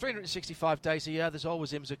Radio. 365 days a year, there's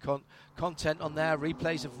always IMSA content on there,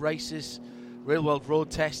 replays of races, real-world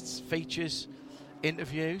road tests, features,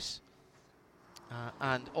 interviews,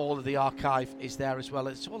 and all of the archive is there as well.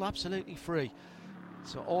 It's all absolutely free.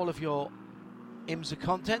 So all of your IMSA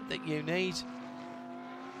content that you need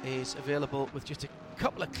is available with just a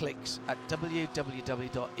couple of clicks at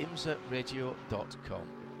www.imsaradio.com.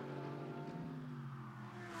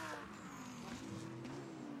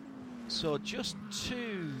 So just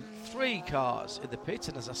 2-3 cars in the pit,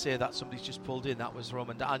 and as I say that, somebody's just pulled in. That was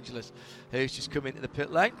Roman De Angelis, who's just come into the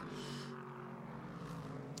pit lane.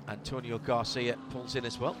 Antonio Garcia pulls in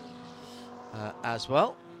as well.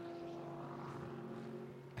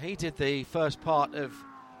 He did the first part of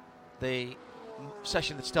the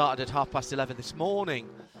session that started at 11:30 this morning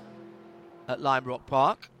at Lime Rock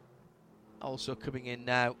Park. Also coming in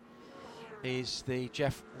now is the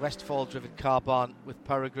Jeff Westphal driven car barn with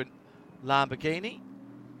Peregrine Lamborghini.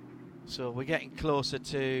 So we're getting closer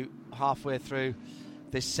to halfway through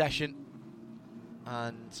this session,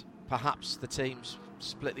 and perhaps the team's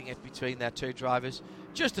splitting it between their 2 drivers.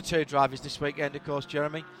 Just the 2 drivers this weekend, of course,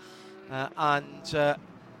 Jeremy. And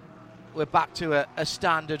we're back to a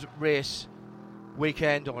standard race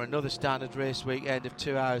weekend, or another standard race weekend of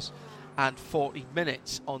 2 hours and 40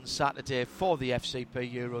 minutes on Saturday for the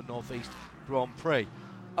FCP Euro Northeast Grand Prix.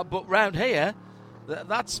 But round here,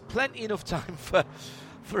 that's plenty enough time for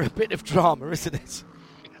a bit of drama, isn't it?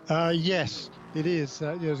 Yes, it is.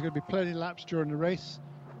 There's going to be plenty of laps during the race.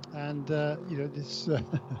 and this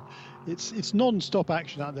it's non-stop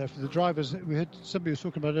action out there for the drivers. We had somebody was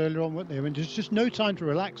talking about earlier on, weren't they? I mean, there's just no time to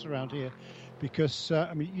relax around here, because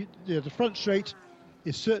the front straight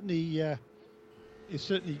is certainly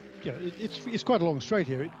it's quite a long straight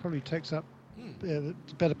here. It probably takes up the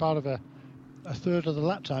better part of a third of the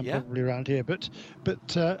lap time probably around here. But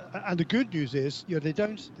and the good news is,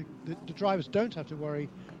 the drivers don't have to worry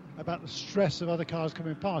about the stress of other cars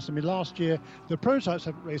coming past. I mean, last year the prototypes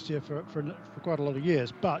haven't raced here for quite a lot of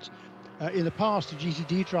years, but in the past the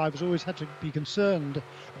GTD drivers always had to be concerned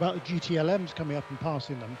about the GTLMs coming up and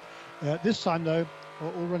passing them. This time though,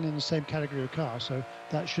 all running in the same category of car, so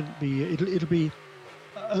that shouldn't be. It'll be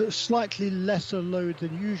a slightly lesser load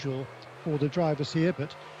than usual for the drivers here,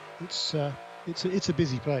 but it's a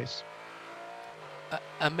busy place.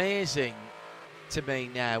 Amazing to me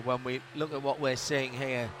now when we look at what we're seeing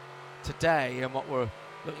here today and what we're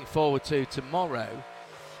looking forward to tomorrow,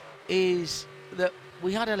 is that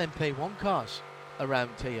we had LMP1 cars around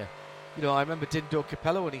here. I remember Dindo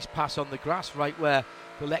Capello and his pass on the grass right where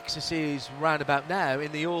the Lexus is round about now,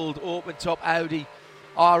 in the old open top Audi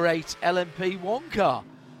R8 LMP1 car.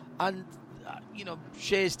 And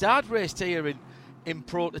Shea's dad raced here in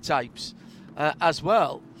prototypes as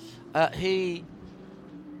well. He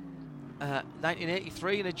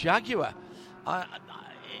 1983 in a Jaguar.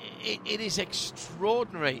 It is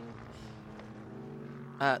extraordinary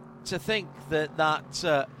to think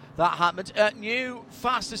that happened. New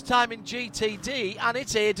fastest time in GTD, and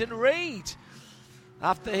it's Aidan Reid.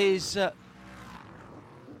 After his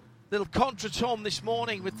little contretemps this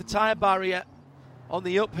morning with the tyre barrier on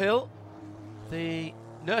the uphill, the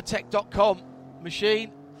WeatherTech.com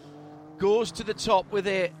machine goes to the top with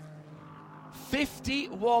a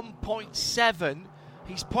 51.7.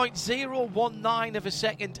 He's 0.019 of a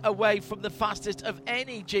second away from the fastest of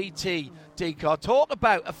any GTD car. Talk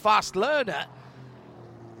about a fast learner.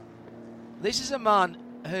 This is a man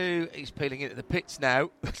who is peeling into the pits now.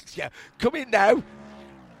 Yeah, come in now.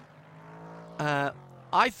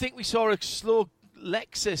 I think we saw a slow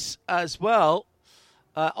Lexus as well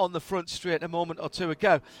on the front straight a moment or two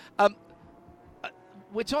ago.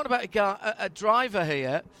 We're talking about a driver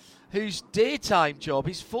here whose daytime job,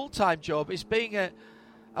 his full-time job, is being a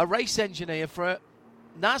race engineer for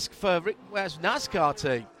Rick Ware's NASCAR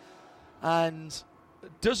team, and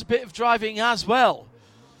does a bit of driving as well.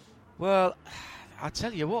 Well, I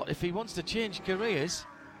tell you what, if he wants to change careers,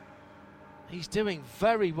 he's doing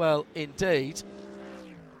very well indeed.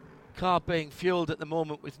 Car being fueled at the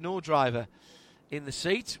moment with no driver in the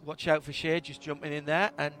seat. Watch out for Shea just jumping in there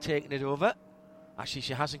and taking it over. Actually,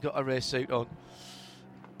 she hasn't got a race suit on.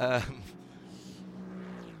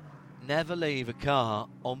 Never leave a car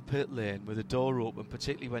on pit lane with a door open,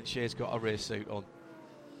 particularly when Shea's got a race suit on,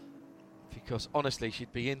 because honestly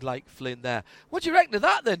she'd be in like Flynn there. What do you reckon of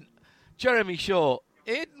that then, Jeremy Shaw?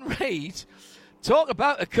 Aidan Reid, talk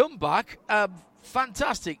about a comeback.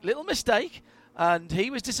 Fantastic little mistake, and he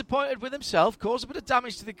was disappointed with himself, caused a bit of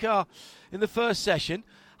damage to the car in the first session,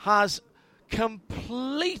 has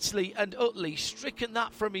completely and utterly stricken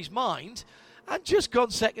that from his mind and just gone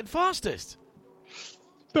second fastest.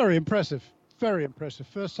 Very impressive. Very impressive.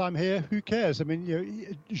 First time here, who cares? I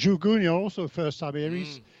mean, Jules Gounon also first time here.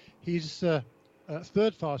 He's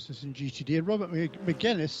third fastest in GTD, and Robert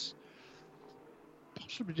McGuinness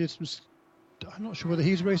possibly did some. I'm not sure whether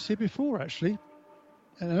he's raced here before, actually.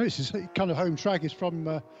 And I know it's his kind of home track. Is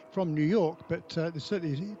from New York, but there's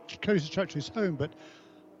certainly closest track to his home. But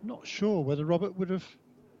I'm not sure whether Robert would have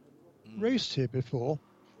raced here before.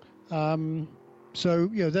 So,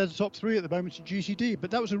 they're the top three at the moment in GTD.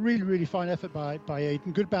 But that was a really, really fine effort by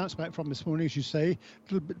Aidan. Good bounce back from this morning, as you say.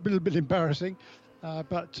 A little bit embarrassing.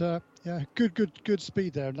 But good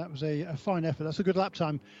speed there. And that was a fine effort. That's a good lap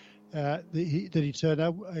time that he turned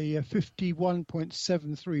out. A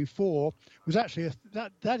 51.734 was actually,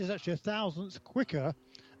 that is actually a thousandth quicker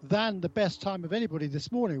than the best time of anybody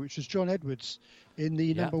this morning, which was John Edwards in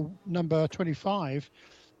the number 25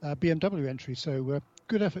 BMW entry. So,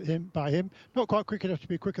 good effort by him. Not quite quick enough to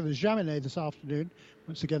be quicker than Jaminet this afternoon.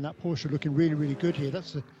 Once again, that Porsche looking really, really good here.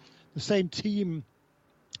 That's the same team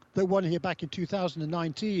that won here back in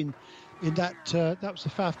 2019. In that was the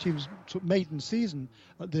FAF team's sort of maiden season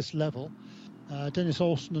at this level. Dennis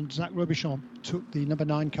Olsen and Zach Robichon took the number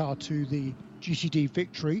 9 car to the GTD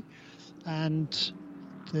victory, and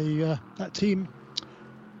that team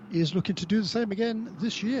is looking to do the same again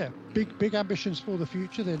this year. Big ambitions for the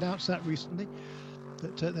future. They announced that recently,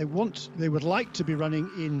 that they would like to be running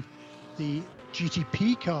in the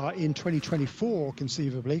GTP car in 2024,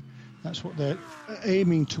 conceivably. That's what they're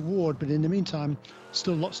aiming toward, but in the meantime,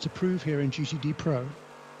 still lots to prove here in GTD Pro.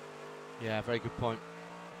 Yeah, very good point.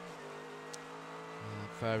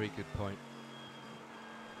 Very good point.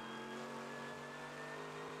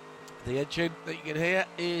 The engine that you can hear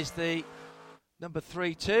is the number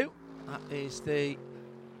 32. That is the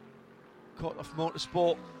Courtloff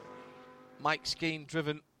Motorsport Mike Skeen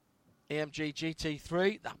driven AMG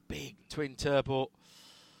GT3. That big twin turbo.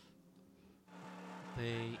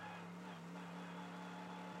 The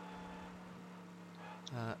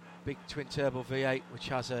big twin turbo V8, which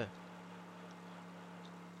has a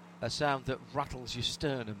sound that rattles your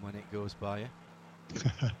sternum when it goes by you.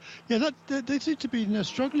 Yeah, they seem to be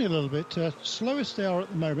struggling a little bit. Slowest they are at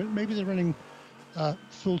the moment. Maybe they're running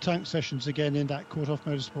full tank sessions again in that Courtloff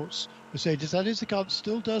Motorsports Mercedes. That is the car that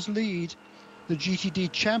still does lead the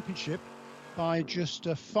GTD Championship by just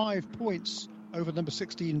 5 points over number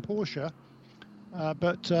 16 Porsche.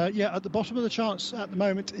 But at the bottom of the charts at the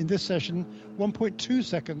moment in this session, 1.2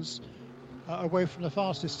 seconds away from the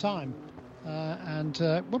fastest time. And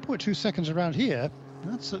 1.2 seconds around here,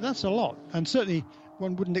 that's a lot. And certainly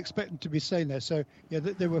one wouldn't expect them to be staying there. So,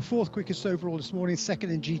 they were fourth quickest overall this morning. Second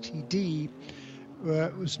in GTD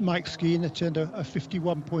was Mike Skeen. That turned a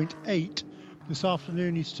 51.8. This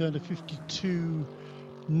afternoon, he's turned a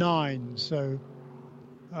 52.9. So,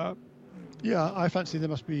 I fancy they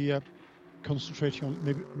must be concentrating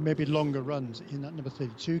on maybe longer runs in that number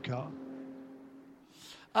 32 car.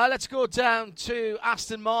 Let's go down to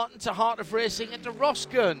Aston Martin, to Heart of Racing, and to Ross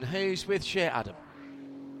Gunn, who's with Shea Adam.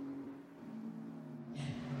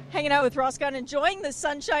 Hanging out with Ross Gunn, enjoying the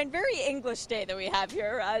sunshine. Very English day that we have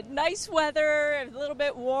here. Nice weather, a little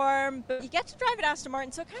bit warm, but you get to drive at Aston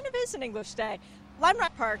Martin, so it kind of is an English day. Lime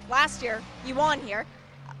Rock Park, last year, you won here,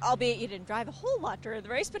 albeit you didn't drive a whole lot during the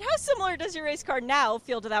race, but how similar does your race car now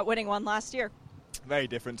feel to that winning one last year? Very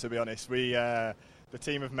different, to be honest. The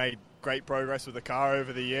team have made great progress with the car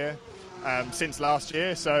over the year, since last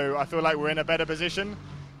year, so I feel like we're in a better position,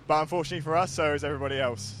 but unfortunately for us, so is everybody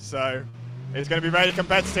else. So it's going to be very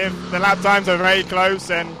competitive. The lap times are very close,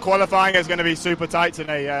 and qualifying is going to be super tight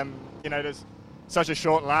today. There's such a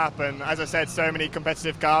short lap, and as I said, so many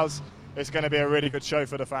competitive cars. It's going to be a really good show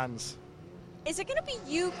for the fans. Is it going to be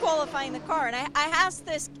you qualifying the car? And I asked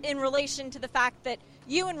this in relation to the fact that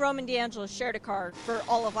you and Roman D'Angelo shared a car for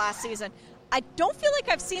all of last season. I don't feel like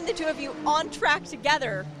I've seen the two of you on track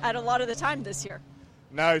together at a lot of the time this year.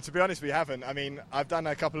 No, to be honest, we haven't. I mean, I've done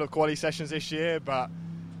a couple of quali sessions this year, but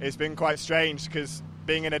it's been quite strange because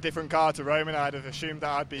being in a different car to Roman, I'd have assumed that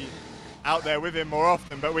I'd be out there with him more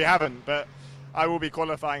often, but we haven't. But I will be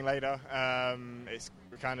qualifying later. It's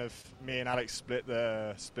kind of me and Alex split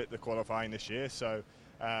the qualifying this year. So,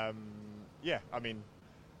 had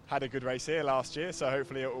a good race here last year, so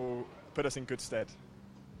hopefully it will put us in good stead.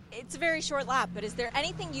 It's a very short lap, but is there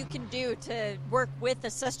anything you can do to work with the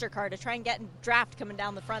sister car to try and get in draft coming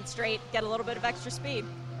down the front straight, get a little bit of extra speed?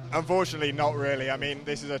 Unfortunately, not really. I mean,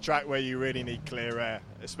 this is a track where you really need clear air,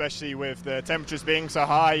 especially with the temperatures being so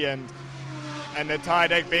high and the tyre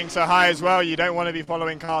deck being so high as well. You don't want to be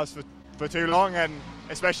following cars for too long, and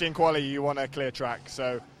especially in quali, you want a clear track.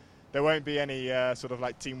 So there won't be any sort of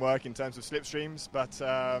like teamwork in terms of slipstreams, but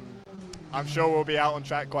I'm sure we'll be out on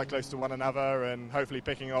track quite close to one another and hopefully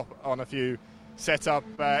picking up on a few setup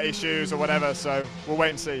issues or whatever. So we'll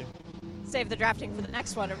wait and see. Save the drafting for the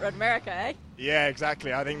next one at Road America, eh? Yeah,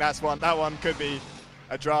 exactly. I think that one could be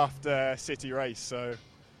a draft city race. So,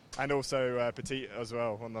 and also Petit as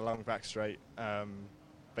well on the long back straight.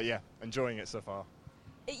 But yeah, enjoying it so far.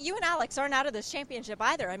 You and Alex aren't out of this championship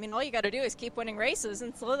either. I mean, all you got to do is keep winning races,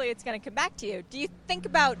 and slowly it's going to come back to you. Do you think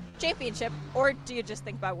about championship, or do you just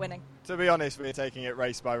think about winning? To be honest, we're taking it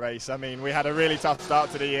race by race. I mean, we had a really tough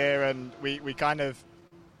start to the year, and we kind of,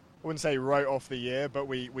 I wouldn't say wrote off the year, but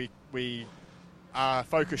our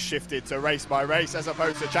focus shifted to race by race as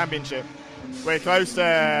opposed to championship. We're close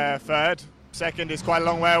to third. Second is quite a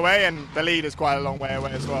long way away, and the lead is quite a long way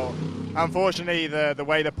away as well. Unfortunately, the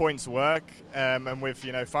way the points work, and with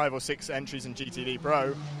 5 or 6 entries in GTD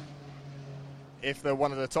Pro, if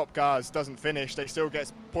one of the top cars doesn't finish, they still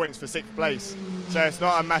get points for 6th place. So it's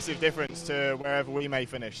not a massive difference to wherever we may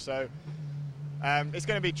finish. So it's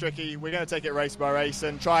going to be tricky. We're going to take it race by race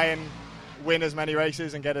and try and win as many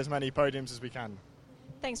races and get as many podiums as we can.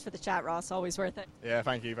 Thanks for the chat, Ross. Always worth it. Yeah,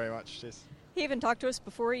 thank you very much. Cheers. He even talked to us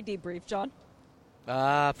before he debriefed, John.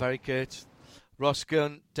 Very good. Ross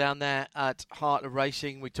Gunn down there at Heart of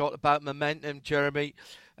Racing. We talked about momentum, Jeremy,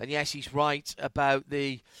 and yes, he's right about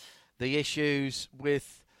the issues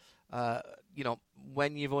with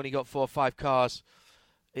when you've only got 4 or 5 cars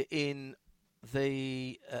in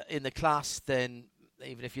the class, then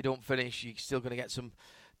even if you don't finish, you're still going to get some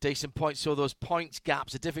decent points. So those points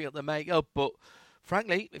gaps are difficult to make up, but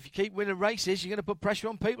frankly, if you keep winning races, you're going to put pressure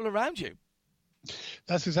on people around you.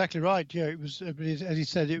 That's exactly right. Yeah, it was, as he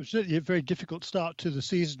said, it was certainly a very difficult start to the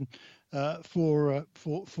season for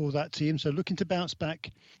that team. So looking to bounce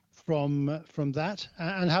back from that,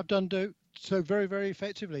 and have done so very, very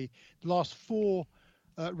effectively. The last 4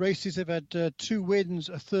 races, they've had 2 wins,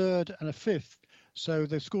 a third, and a fifth. So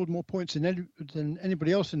they've scored more points than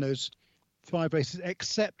anybody else in those 5 races,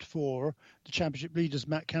 except for the championship leaders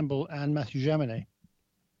Matt Campbell and Matthew Jaminet.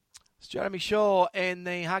 It's Jeremy Shaw in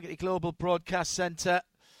the Haggerty Global Broadcast Centre,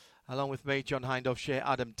 along with me, John Hindhaugh, Shea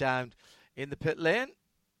Adam down in the pit lane.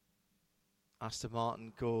 Aston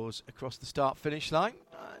Martin goes across the start-finish line.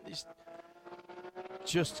 And is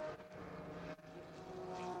just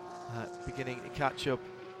beginning to catch up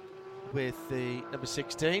with the number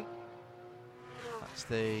 16. That's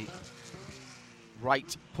the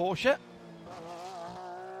Wright Porsche.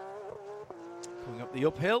 Coming up the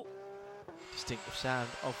uphill. Distinctive sound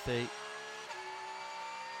of the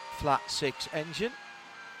flat 6 engine.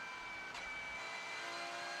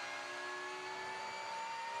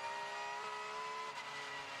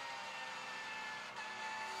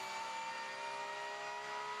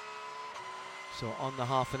 So on the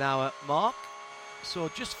half an hour mark. So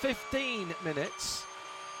just 15 minutes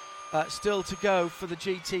still to go for the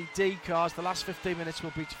GTD cars. The last 15 minutes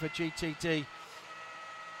will be for GTD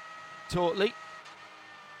totally.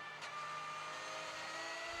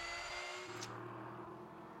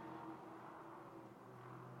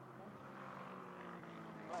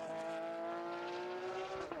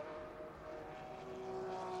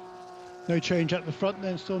 No change at the front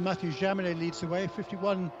then. Still Matthew Jaminet leads the way,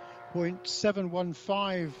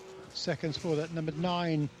 51.715 seconds for that number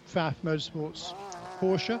 9 Pfaff Motorsports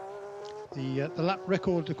Porsche. The lap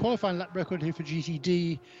record, the qualifying lap record here for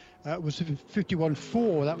GTD was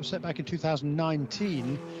 51.4. That was set back in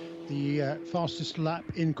 2019. The fastest lap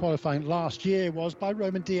in qualifying last year was by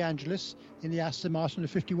Roman De Angelis in the Aston Martin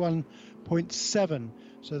of 51.7.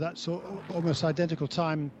 So that's almost identical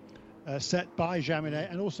time set by Jaminet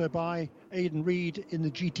and also by Aidan Reed in the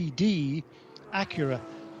GTD Acura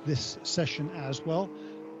this session as well.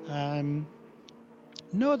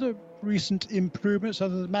 No other recent improvements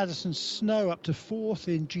other than Madison Snow up to 4th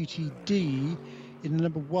in GTD in the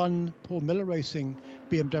number 1 Paul Miller Racing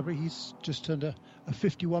BMW. He's just turned a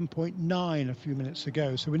 51.9 a few minutes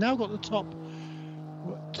ago. So we've now got the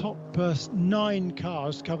top 9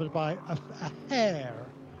 cars covered by a hair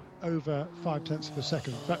over 0.5 of a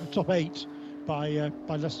second. In fact, the top 8 by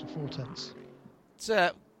less than 0.4.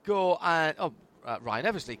 Let's go and Ryan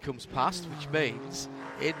Eversley comes past, which means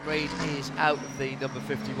Aidan Reid is out of the number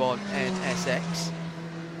 51 NSX,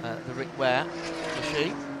 the Rick Ware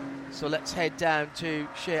machine. So let's head down to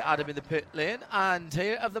Shea Adam in the pit lane and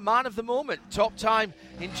hear of the man of the moment, top time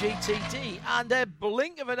in GTD, and a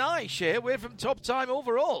blink of an eye, Shea, away from top time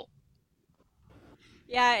overall.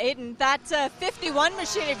 Yeah, Aidan, that 51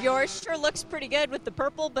 machine of yours sure looks pretty good with the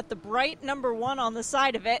purple, but the bright number 1 on the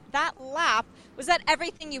side of it, that lap, was that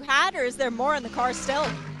everything you had, or is there more in the car still?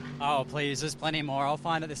 Oh, please, there's plenty more. I'll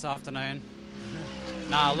find it this afternoon.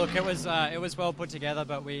 Nah, look, it was well put together,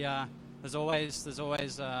 but there's always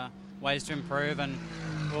ways to improve, and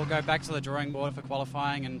we'll go back to the drawing board for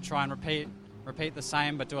qualifying and try and repeat the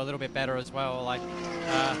same, but do a little bit better as well.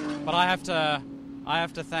 But I have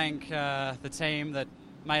to thank the team that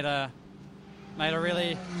made a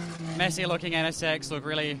really messy looking NSX look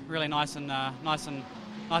really nice and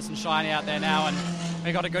shiny out there now, and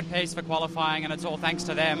we got a good piece for qualifying, and it's all thanks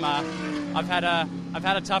to them. I've had a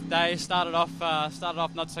tough day. Started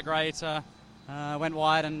off not so great. Went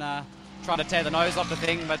wide and tried to tear the nose off the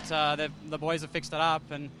thing, but the boys have fixed it up,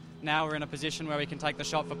 and now we're in a position where we can take the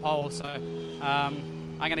shot for pole. So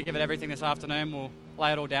I'm going to give it everything this afternoon. We'll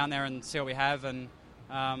lay it all down there and see what we have, and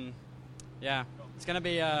it's going to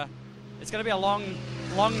be a long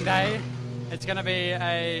day. It's going to be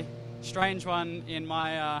a strange one in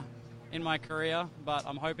my career, but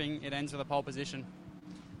I'm hoping it ends with a pole position.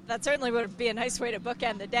 That certainly would be a nice way to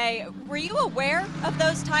bookend the day. Were you aware of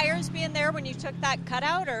those tires being there when you took that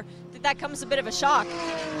cutout, or did that come as a bit of a shock?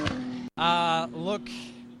 Look,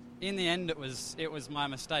 in the end, it was my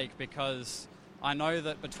mistake, because I know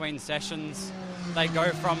that between sessions they go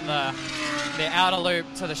from the outer loop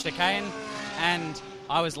to the chicane, and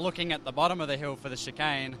I was looking at the bottom of the hill for the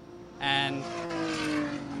chicane, and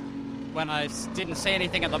when I didn't see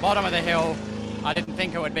anything at the bottom of the hill, I didn't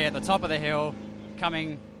think it would be at the top of the hill.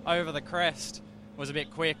 Coming over the crest was a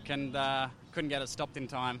bit quick, and couldn't get it stopped in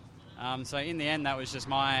time. So in the end, that was just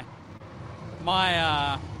my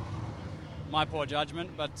poor judgment.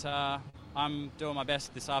 But I'm doing my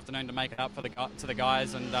best this afternoon to make it up to the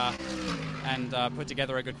guys and put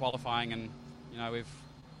together a good qualifying. And we've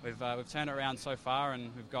turned it around so far, and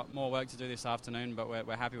we've got more work to do this afternoon. But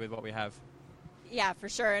we're happy with what we have. Yeah, for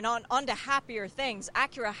sure. And on to happier things.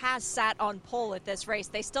 Acura has sat on pole at this race.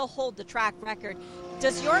 They still hold the track record.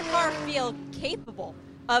 Does your car feel capable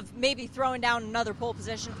of maybe throwing down another pole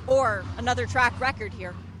position or another track record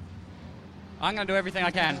here? I'm going to do everything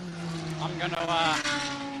I can. I'm going to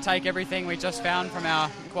take everything we just found from our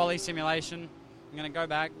quali simulation. I'm going to go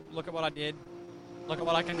back, look at what I did, look at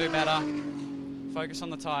what I can do better, focus on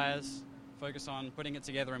the tyres, focus on putting it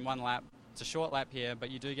together in one lap. It's a short lap here, but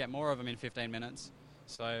you do get more of them in 15 minutes.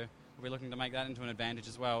 So we're looking to make that into an advantage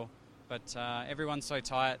as well. But everyone's so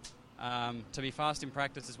tight. To be fast in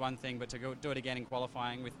practice is one thing, but to do it again in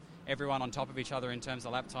qualifying with everyone on top of each other in terms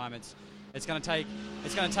of lap time, it's going to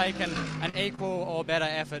take an equal or better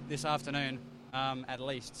effort this afternoon, at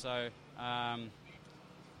least. So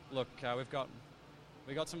look,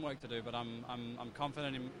 we've got some work to do, but I'm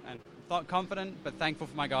confident but thankful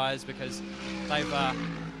for my guys, because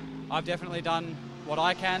I've definitely done what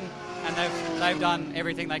I can, and they've done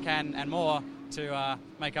everything they can and more to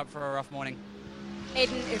make up for a rough morning.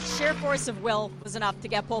 Aiden, if sheer force of will was enough to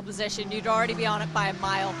get pole position, you'd already be on it by a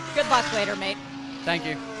mile. Good luck later, mate. Thank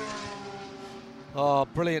you. Oh,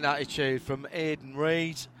 brilliant attitude from Aiden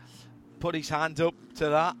Reid. Put his hand up to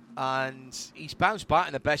that, and he's bounced back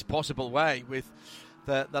in the best possible way with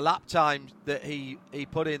the lap time that he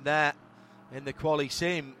put in there in the quali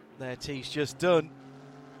sim that he's just done.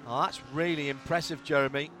 Oh, that's really impressive,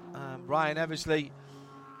 Jeremy. Ryan Eversley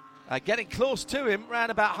getting close to him, around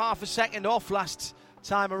about half a second off last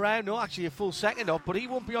time around. No, actually a full second off, but he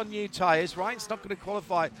won't be on new tyres. Ryan's not going to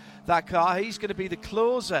qualify that car. He's going to be the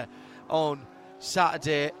closer on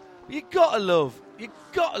Saturday. You've got to love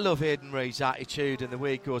Aiden Reid's attitude and the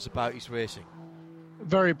way he goes about his racing.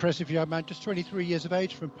 Very impressive young man, just 23 years of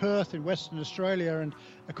age, from Perth in Western Australia. And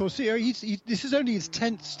of course, this is only his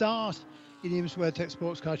 10th start in the WeatherTech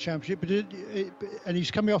Sports Car Championship, and he's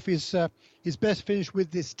coming off his best finish with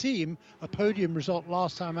this team, a podium result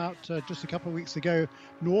last time out just a couple of weeks ago,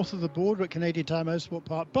 north of the border at Canadian Tire Motorsport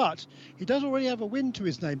Park. But he does already have a win to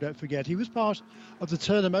his name, don't forget. He was part of the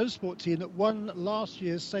Turner Motorsport team that won last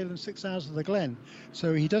year's Salem 6 Hours of the Glen.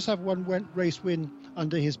 So he does have one race win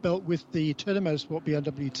under his belt with the Turner Motorsport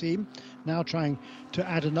BMW team, now trying to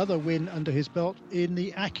add another win under his belt in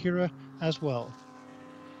the Acura as well.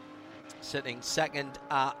 Sitting second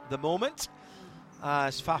at the moment,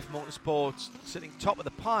 as Pfaff Motorsports sitting top of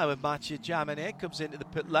the pile with Mathieu Jaminet comes into the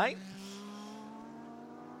pit lane.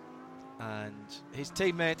 And his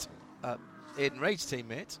teammate, Aiden Reid's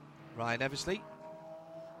teammate, Ryan Eversley,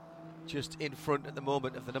 just in front at the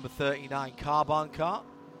moment of the number 39 Carbon car,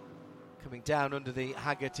 coming down under the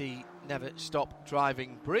Haggerty Never Stop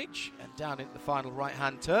Driving Bridge and down into the final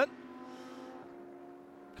right-hand turn.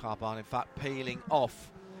 Carbon, in fact, peeling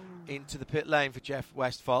off into the pit lane for Jeff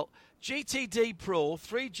Westphal. GTD Pro,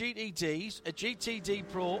 3 GTDs, a GTD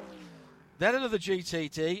Pro, then another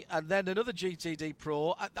GTD, and then another GTD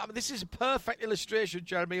Pro. I mean, this is a perfect illustration,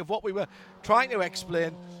 Jeremy, of what we were trying to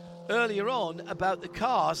explain earlier on about the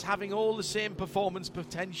cars having all the same performance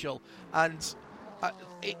potential. And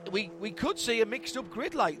we could see a mixed-up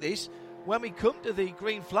grid like this when we come to the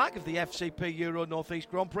green flag of the FCP Euro Northeast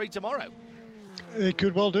Grand Prix tomorrow. It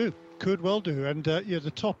could well do. And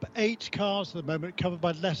the top 8 cars at the moment covered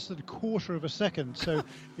by less than a quarter of a second. So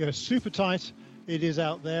super tight it is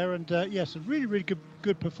out there. And some really, really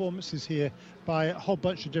good performances here by a whole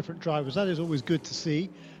bunch of different drivers. That is always good to see.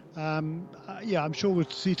 I'm sure we'll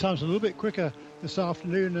see times a little bit quicker this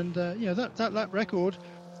afternoon. And that lap record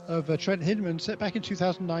of Trent Hinman set back in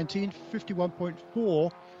 2019,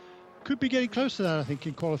 51.4, could be getting close to that, I think,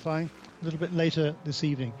 in qualifying a little bit later this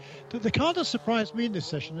evening. The car does surprise me in this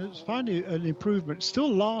session. It's finally an improvement.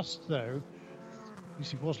 Still last, though. At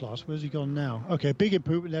least he was last. Where's he gone now? Okay, big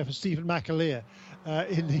improvement there for Stephen McAleer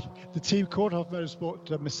in the Team Korthoff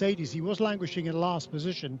Motorsport Mercedes. He was languishing in last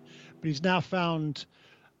position, but he's now found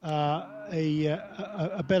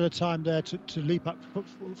a better time there to leap up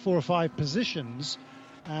 4 or 5 positions.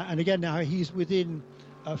 And again, now he's within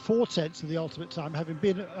 4/10 of the ultimate time, having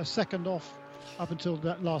been a second off up until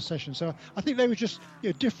that last session. So I think they were just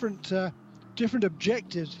different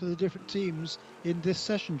objectives for the different teams in this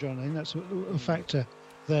session, John. I think that's a factor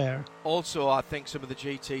there. Also, I think some of the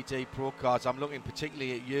GTD Pro cars, I'm looking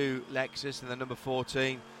particularly at you, Lexus, and the number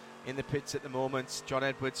 14 in the pits at the moment. John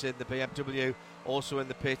Edwards in the BMW also in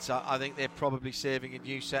the pits. I think they're probably saving a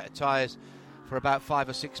new set of tyres for about 5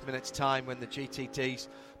 or 6 minutes time. When the GTDs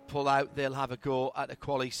pull out, they'll have a go at a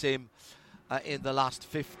quali sim in the last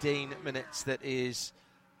 15 minutes that is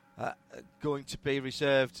going to be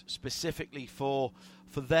reserved specifically for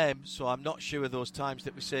them. So I'm not sure of those times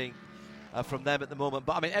that we're seeing from them at the moment.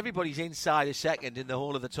 But, I mean, everybody's inside a second in the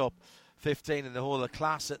whole of the top 15 in the whole of the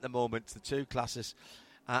class at the moment, the two classes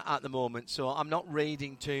at the moment. So I'm not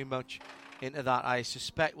reading too much into that. I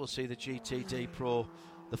suspect we'll see the GTD Pro,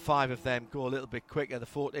 the 5 of them, go a little bit quicker. The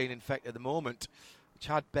 14, in fact, at the moment, which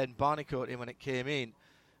had Ben Barnicoat in when it came in,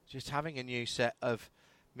 just having a new set of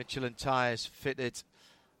Michelin tyres fitted.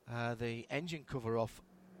 The engine cover off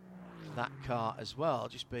that car as well,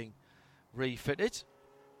 just being refitted,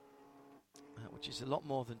 which is a lot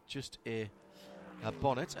more than just a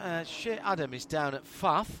bonnet. Shea Adam is down at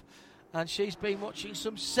Faff, and she's been watching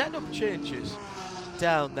some setup changes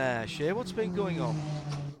down there. Shea, what's been going on?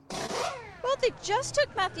 Well, they just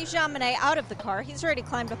took Matthew Jaminet out of the car. He's already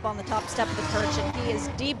climbed up on the top step of the perch, and he is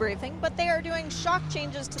debriefing, but they are doing shock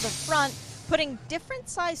changes to the front, putting different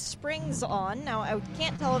size springs on. Now, I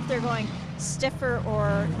can't tell if they're going stiffer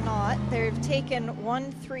or not. They've taken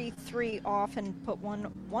 133 off and put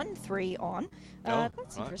 113 on.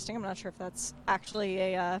 That's interesting. I'm not sure if that's actually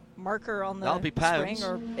a marker on the spring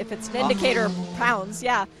or if it's an indicator of pounds.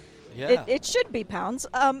 Yeah. It should be pounds.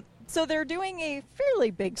 So they're doing a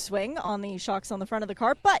fairly big swing on the shocks on the front of the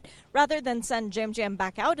car, but rather than send Jam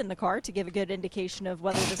back out in the car to give a good indication of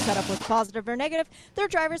whether the setup was positive or negative, their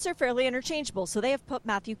drivers are fairly interchangeable, so they have put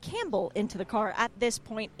Matthew Campbell into the car at this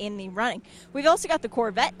point in the running. We've also got the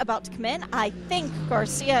Corvette about to come in. I think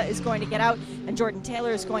Garcia is going to get out and Jordan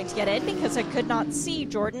Taylor is going to get in because I could not see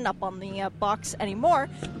Jordan up on the box anymore,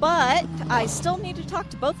 but I still need to talk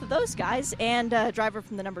to both of those guys, and driver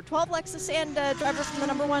from the number 12 Lexus and driver from the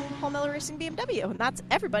number 1 Paul Miller Racing BMW, and that's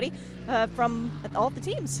everybody from all the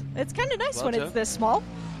teams. It's kind of nice when it's this small.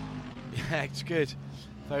 Yeah, it's good.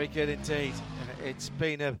 Very good indeed. It's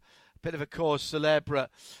been a bit of a cause célèbre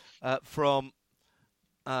from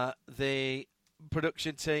the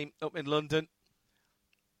production team up in London.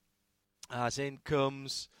 As in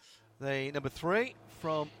comes the number 3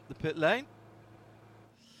 from the pit lane.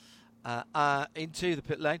 Into the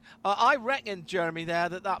pit lane. I reckon, Jeremy, there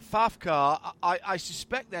that Faff car, I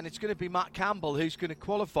suspect then it's going to be Matt Campbell who's going to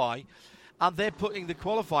qualify, and they're putting the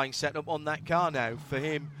qualifying setup on that car now for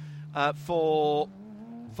him for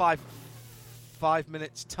five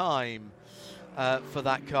minutes time for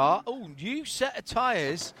that car. Oh, new set of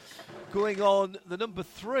tyres going on the number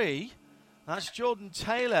 3. That's Jordan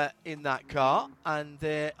Taylor in that car, and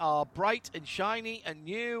they are bright and shiny and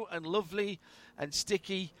new and lovely and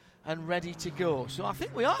sticky and ready to go. So I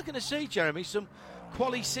think we are going to see, Jeremy, some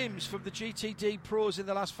quali sims from the GTD Pros in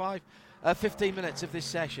the last 15 minutes of this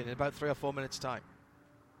session in about 3 or 4 minutes' time.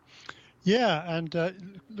 Yeah, and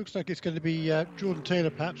looks like it's going to be Jordan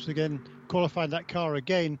Taylor perhaps again qualifying that car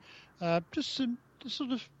again. Just some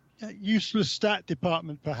sort of useless stat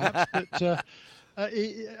department perhaps, but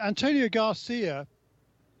Antonio Garcia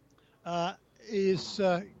is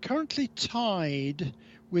currently tied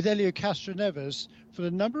with Helio Castroneves for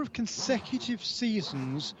the number of consecutive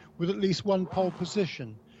seasons with at least one pole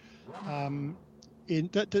position.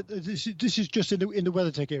 This is just in the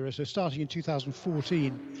WeatherTech era, so starting in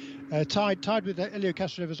 2014. Tied with Helio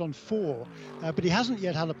Castroneves on 4, but he hasn't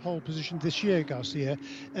yet had a pole position this year, Garcia.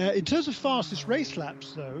 In terms of fastest race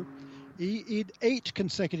laps, though, in 8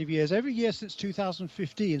 consecutive years, every year since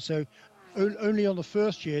 2015, so only on the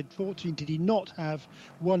first year, 14, did he not have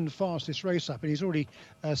one fastest race lap, and he's already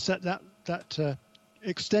set that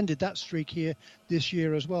extended that streak here this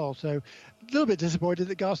year as well. So a little bit disappointed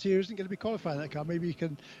that Garcia isn't going to be qualifying that car. Maybe he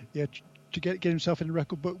can to get himself in the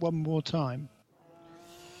record book one more time.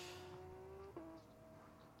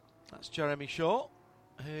 That's Jeremy Shaw,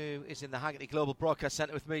 who is in the Hagerty Global Broadcast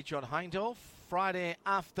Centre with me, John Hindhaugh, Friday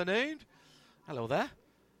afternoon. Hello there.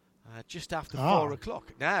 Just after 4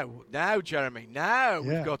 o'clock. Now, Jeremy,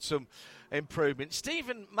 we've got some improvement.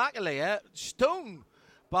 Stephen McAleer, stung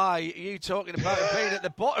by you talking about him being at the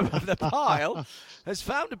bottom of the pile, has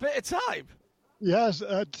found a bit of time. Yes,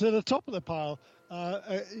 to the top of the pile.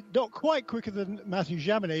 Not quite quicker than Matthew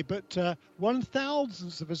Jaminet, but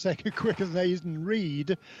 1/1000th of a second quicker than Aidan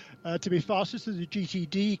Reed to be fastest of the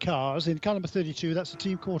GTD cars in car number 32. That's the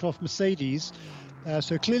team caught off Mercedes.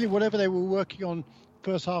 So clearly whatever they were working on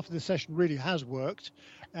first half of the session really has worked,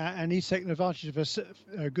 and he's taken advantage of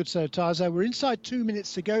a good set of tyres there. We're inside 2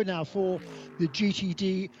 minutes to go now for the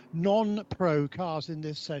GTD non-pro cars in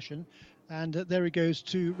this session, and there he goes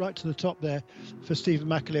right to the top there for Stephen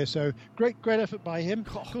McAleer. So great effort by him.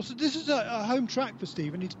 Of course, this is a home track for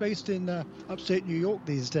Stephen. He's based in upstate New York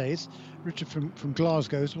these days. Richard from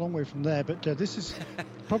Glasgow is a long way from there, but this is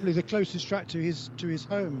probably the closest track to his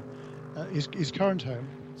home. his current home.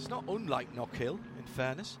 It's not unlike Knockhill, in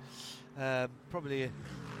fairness. Probably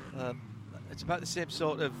it's about the same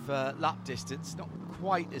sort of lap distance, not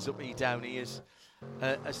quite as uppy downy as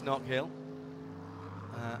Knockhill.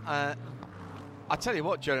 I tell you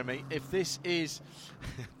what, Jeremy, if this is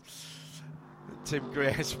Tim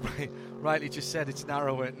Gray has rightly just said it's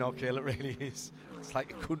narrow at Knockhill, it really is. It's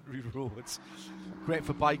like a country road. Great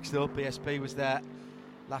for bikes though. BSP was there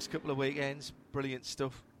last couple of weekends. Brilliant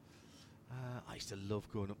stuff. I used to love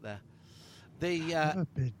going up there.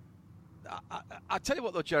 I tell you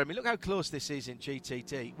what though, Jeremy, look how close this is in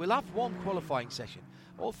GTT. We'll have one qualifying session,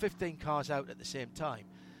 all 15 cars out at the same time.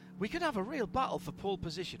 We could have a real battle for pole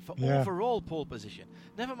position, for overall pole position.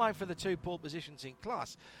 Never mind for the 2 pole positions in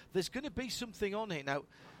class. There's going to be something on here. Now,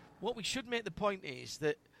 what we should make the point is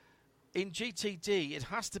that in GTD, it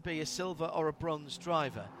has to be a silver or a bronze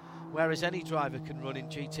driver, whereas any driver can run in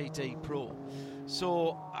GTD Pro.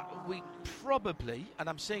 So we probably, and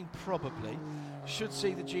I'm saying probably, should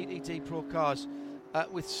see the GTD Pro cars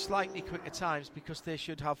with slightly quicker times because they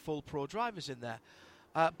should have full pro drivers in there.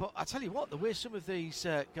 But I tell you what, the way some of these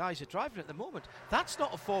guys are driving at the moment, that's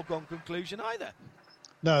not a foregone conclusion either.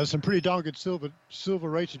 No, there's some pretty darn good silver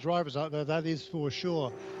rated drivers out there, that is for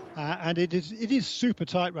sure. And it is super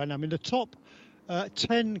tight right now. I mean, the top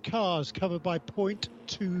 10 cars covered by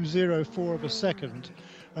 0.204 of a second.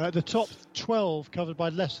 The top 12 covered by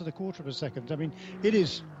less than a quarter of a second. I mean, it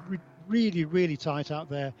is really, really tight out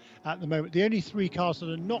there at the moment. The only 3 cars that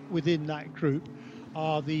are not within that group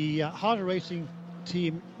are the harder racing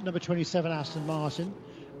team number 27 Aston Martin,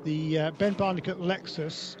 the Ben Barnicut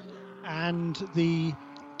Lexus, and the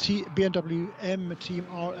BMW M Team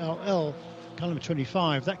RLL car number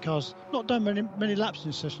 25. That car's not done many laps in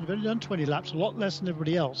this session. They've only done 20 laps, a lot less than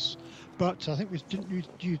everybody else. But I think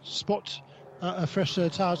you spot a fresh set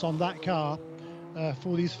of tyres on that car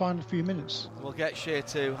for these final few minutes. We'll get Shea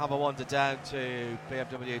to have a wander down to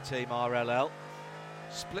BMW Team RLL,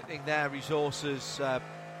 splitting their resources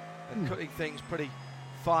and cutting things pretty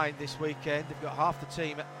fine this weekend. They've got half the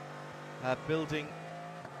team building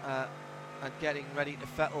and getting ready to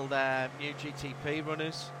fettle their new GTP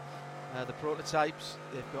runners, the prototypes.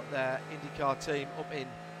 They've got their IndyCar team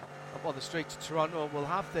up on the streets of Toronto. We'll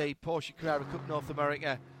have the Porsche Carrera Cup North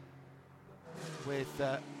America with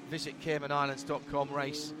visitCaymanIslands.com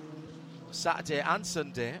race Saturday and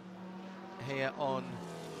Sunday here on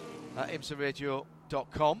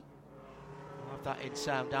IMSARadio.com. We'll have that in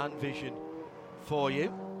sound and vision for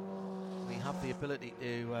you. We have the ability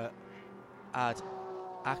to add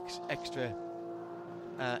extra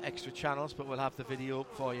channels, but we'll have the video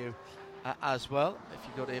up for you as well. If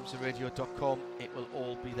you go to IMSARadio.com, it will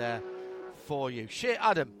all be there for you. Shea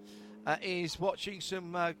Adam is watching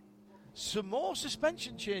some more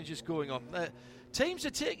suspension changes going on. Teams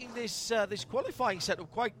are taking this qualifying setup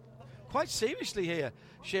quite seriously here.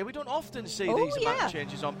 Shea, we don't often see these amount of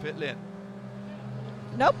changes on pit lane.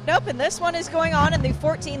 Nope. And this one is going on in the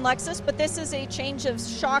 14 Lexus, but this is a change of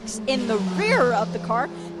shocks in the rear of the car.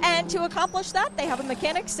 And to accomplish that, they have a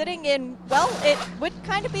mechanic sitting in, well, it would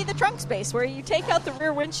kind of be the trunk space where you take out the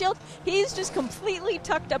rear windshield. He's just completely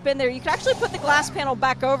tucked up in there. You could actually put the glass panel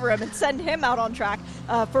back over him and send him out on track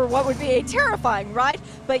for what would be a terrifying ride.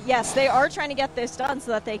 But yes, they are trying to get this done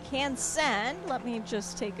so that they can send. Let me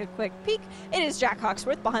just take a quick peek. It is Jack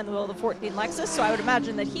Hawksworth behind the wheel of the 14 Lexus, so I would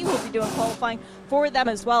imagine that he will be doing qualifying for them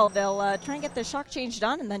as well. They'll try and get the shock change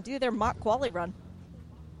done and then do their mock quali run.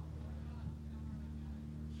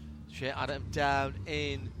 Shea Adam down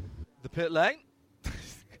in the pit lane.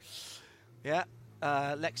 Yeah,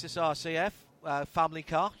 Lexus RCF, family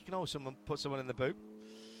car. You can always put someone in the boot.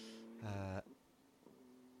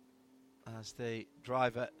 As the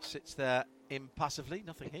driver sits there impassively,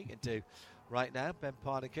 nothing he can do right now. Ben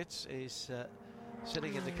Parnikitz is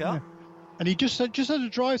sitting in the car. Yeah. And he just had a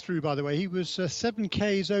drive-through, by the way. He was 7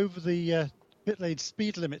 Ks over the pit lane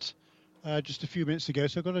speed limit just a few minutes ago.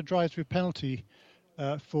 So got a drive-through penalty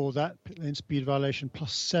for that pit lane speed violation,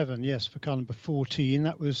 +7, yes, for car number 14.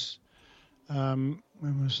 That was, when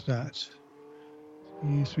was that?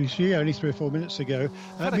 Only 3 or 4 minutes ago.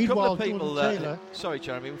 Meanwhile, people, Taylor, sorry,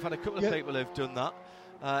 Jeremy, we've had a couple of people who've done that,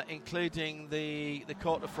 including the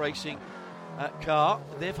Court Racing car.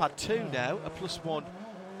 They've had 2 now, a +1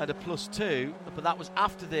 and a +2, but that was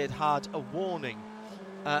after they'd had a warning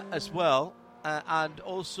as well, and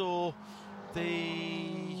also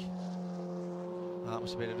that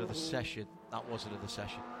must have been another session. That was another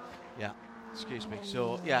session. Yeah, excuse me.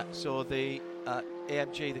 So the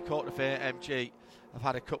AMG, the Court of AMG, have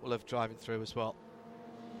had a couple of driving through as well.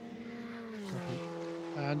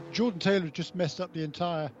 And Jordan Taylor just messed up the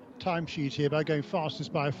entire timesheet here by going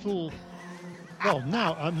fastest by a full, well,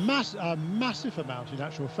 now a massive amount in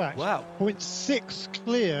actual fact. Wow. 0.6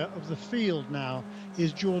 clear of the field now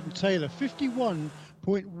is Jordan Taylor,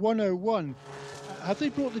 51.101. Have they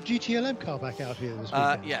brought the GTLM car back out here this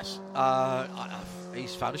weekend? Yes.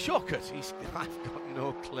 He's found a shortcut. I've got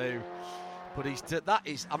no clue. But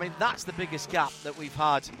that's the biggest gap that we've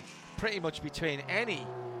had pretty much between any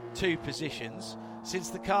two positions since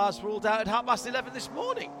the cars rolled out at 11:30 this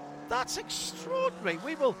morning. That's extraordinary.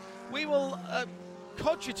 We will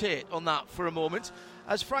cogitate on that for a moment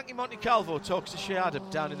as Frankie Montecalvo talks to Shea Adam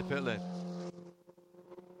down in the pit lane.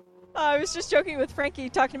 I was just joking with Frankie,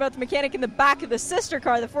 talking about the mechanic in the back of the sister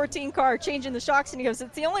car, the 14 car, changing the shocks, and he goes,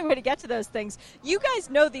 it's the only way to get to those things. You guys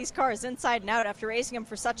know these cars inside and out after racing them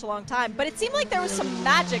for such a long time, but it seemed like there was some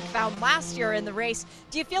magic found last year in the race.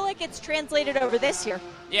 Do you feel like it's translated over this year?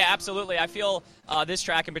 Yeah, absolutely. I feel this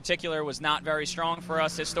track in particular was not very strong for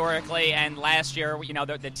us historically, and last year,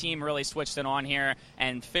 the team really switched it on here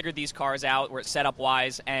and figured these cars out, were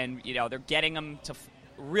setup-wise, and, they're getting them to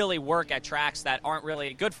really work at tracks that aren't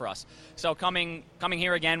really good for us. So coming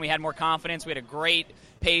here again, we had more confidence. We had a great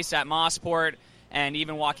pace at Mossport and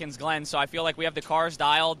even Watkins Glen. So I feel like we have the cars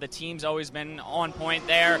dialed. The team's always been on point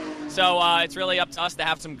there. So it's really up to us to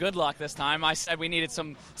have some good luck this time. I said we needed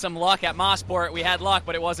some luck at Mossport. We had luck,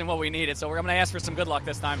 but it wasn't what we needed. So we're going to ask for some good luck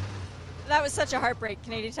this time. That was such a heartbreak.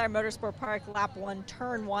 Canadian Tire Motorsport Park, lap 1,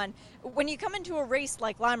 turn 1. When you come into a race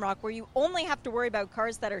like Lime Rock, where you only have to worry about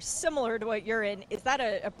cars that are similar to what you're in, is that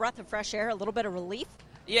a breath of fresh air, a little bit of relief?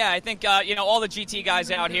 Yeah, I think all the GT guys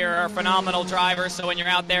out here are phenomenal drivers. So when you're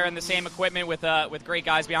out there in the same equipment with great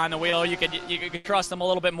guys behind the wheel, you could trust them a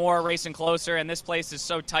little bit more, racing closer. And this place is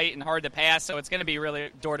so tight and hard to pass, so it's going to be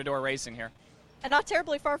really door-to-door racing here. And not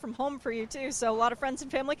terribly far from home for you, too, so a lot of friends and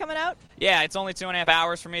family coming out? Yeah, it's only 2.5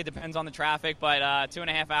 hours for me. It depends on the traffic, but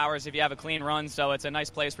 2.5 hours if you have a clean run, so it's a nice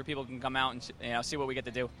place where people can come out and see what we get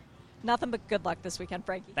to do. Nothing but good luck this weekend,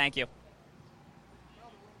 Frankie. Thank you.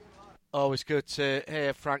 Always good to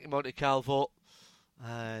hear Frankie Montecalvo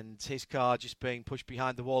and his car just being pushed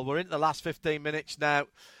behind the wall. We're into the last 15 minutes now.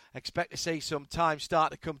 Expect to see some time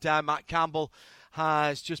start to come down. Matt Campbell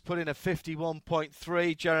has just put in a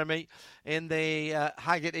 51.3, Jeremy, in the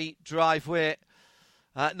Haggerty driveway.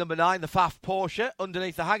 Number 9, the Pfaff Porsche,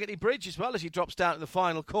 underneath the Haggerty Bridge as well as he drops down to the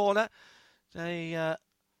final corner. The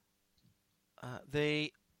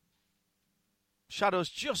shadows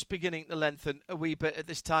just beginning to lengthen a wee bit at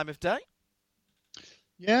this time of day.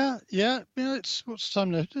 Yeah. It's what's the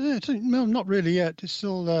time now? No, not really yet. It's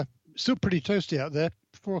still pretty toasty out there.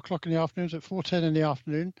 4 o'clock in the afternoon. It's at 4:10 in the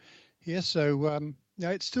afternoon here. So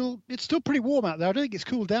it's still pretty warm out there. I don't think it's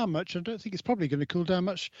cooled down much. I don't think it's probably going to cool down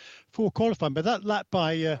much for qualifying. But that lap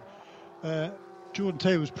by Jordan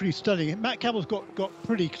Taylor was pretty stunning. Matt Campbell's got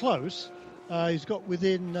pretty close. He's got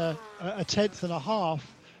within a tenth and a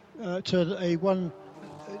half to a one.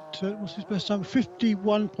 What's his best time?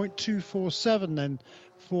 51.247 then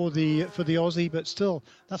for the Aussie, but still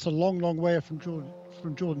that's a long way from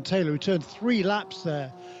Jordan Taylor, who turned 3 laps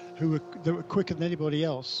there, that were quicker than anybody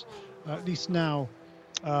else. At least now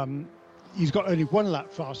he's got only 1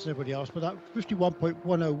 lap faster than everybody else, but that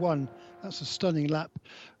 51.101, that's a stunning lap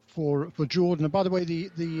for Jordan. And by the way, the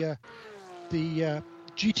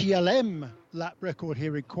GTLM lap record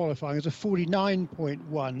here in qualifying is a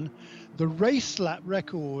 49.1. The race lap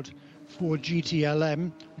record for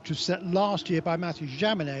GTLM, which was set last year by Matthew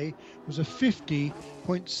Jaminet, was a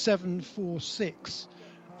 50.746.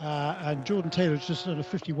 And Jordan Taylor's just done a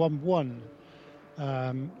 51.1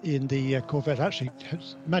 in the Corvette. Actually,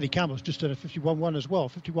 Matty Campbell's just done a 51.1 as well,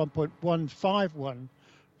 51.151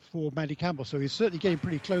 for Matty Campbell. So he's certainly getting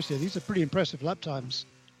pretty close here. These are pretty impressive lap times.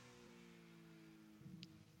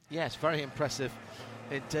 Yes, very impressive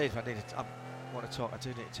indeed. I want to talk. I do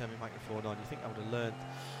need to turn my microphone on. You think I would have learned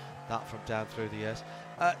that from down through the years?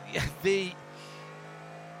 The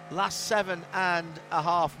last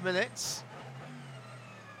 7.5 minutes,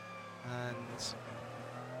 and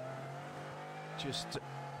just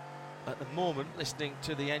at the moment listening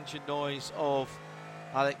to the engine noise of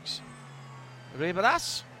Alex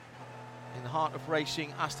Riberas in the heart of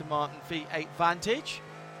racing, Aston Martin V8 Vantage.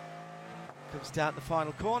 Comes down the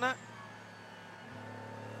final corner.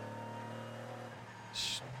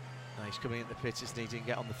 No, he's coming in the pits, isn't he? Didn't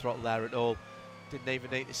get on the throttle there at all. Didn't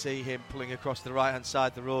even need to see him pulling across the right-hand side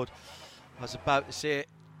of the road. I was about to say it,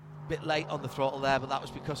 a bit late on the throttle there, but that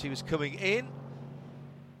was because he was coming in.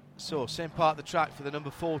 So, same part of the track for the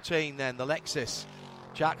number 14 then, the Lexus.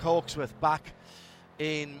 Jack Hawksworth back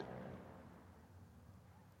in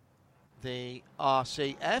the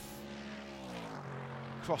RCF.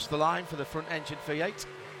 Cross the line for the front engine V8.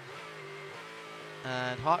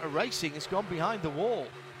 And Heart of Racing has gone behind the wall.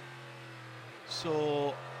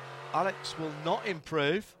 So Alex will not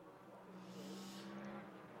improve.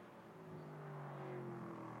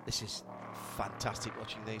 This is fantastic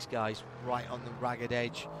watching these guys right on the ragged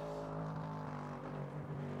edge.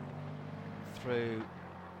 Through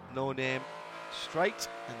No Name straight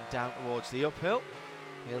and down towards the uphill.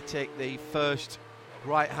 He'll take the first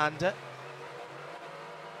right-hander.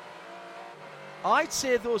 I'd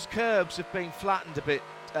say those curbs have been flattened a bit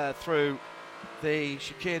through the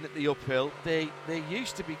chicane at the uphill. They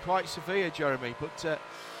used to be quite severe, Jeremy, but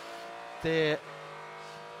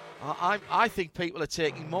I think people are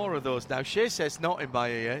taking more of those now. She says not in my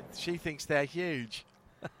ear. She thinks they're huge.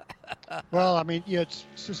 Well, I mean, yeah,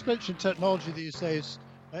 suspension technology these days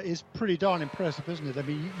is pretty darn impressive, isn't it? I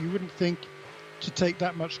mean, you wouldn't think to take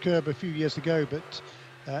that much curb a few years ago, but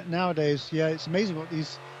nowadays, yeah, it's amazing what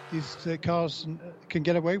these cars can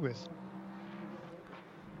get away with.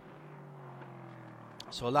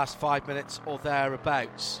 So last 5 minutes or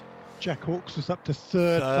thereabouts. Jack Hawkes was up to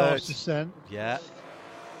third fast descent. Yeah.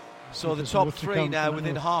 So the top three now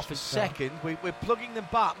within half a second. We're plugging them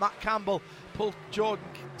back. Matt Campbell pulled Jordan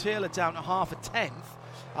Taylor down to half a tenth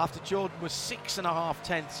after Jordan was 6.5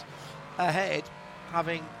 tenths ahead,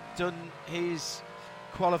 having done his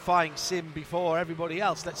qualifying sim before everybody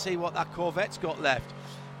else. Let's see what that Corvette's got left.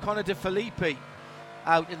 Connor De Filippi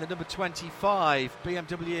out in the number 25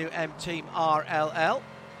 BMW M Team RLL.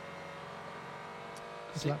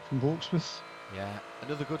 Good lap from Hawksworth. Yeah,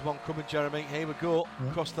 another good one coming, Jeremy. Here we go,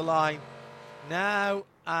 across the line now,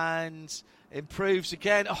 and improves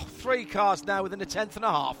again. Oh, 3 cars now within a tenth and a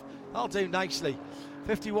half. That'll do nicely.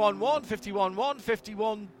 51-1,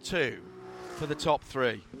 51-1, 51-2 for the top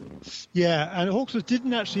 3. Yeah, and Hawksworth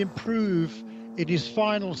didn't actually improve in his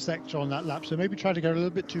final sector on that lap, so maybe tried to get a little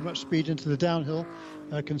bit too much speed into the downhill,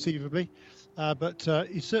 conceivably. But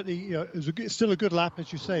he certainly, it was still a good lap,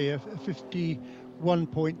 as you say, a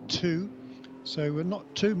 51.2. So we're not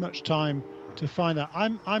too much time to find out.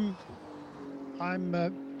 I'm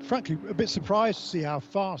frankly a bit surprised to see how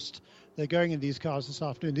fast they're going in these cars this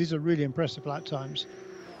afternoon. These are really impressive lap times.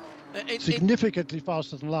 Significantly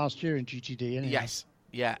faster than last year in GTD. Anyway. Yes,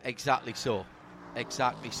 yeah, exactly so.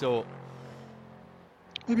 Exactly so.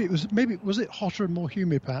 Maybe was it hotter and more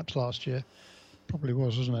humid perhaps last year? Probably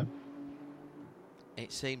was, wasn't it?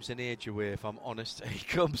 It seems an age away, if I'm honest. He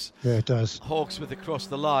comes. Yeah, it does. Hawksworth across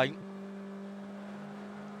the line.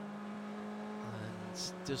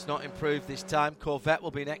 And does not improve this time. Corvette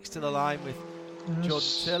will be next to the line with Jordan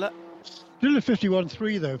Taylor. Still a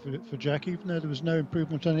 51.3 though for Jack, even though there was no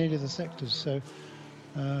improvement on any of the sectors. So,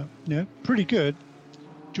 pretty good.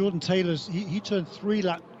 Jordan Taylor's he turned 3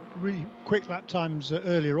 really quick lap times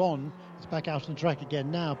earlier on. He's back out on the track again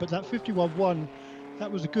now. But that 51.1,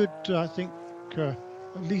 that was a good, I think, at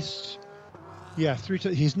least, yeah, 3.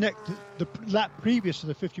 His neck, the lap previous to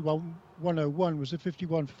the 51.101 was a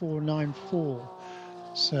 51.494.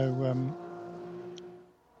 So,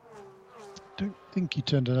 don't think he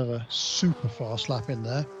turned another super fast lap in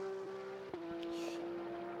there.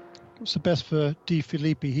 What's the best for De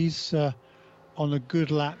Filippi? He's on a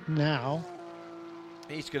good lap now.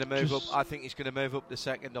 He's going to move up. I think he's going to move up to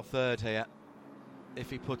second or third here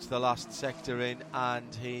if he puts the last sector in,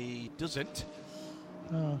 and he doesn't.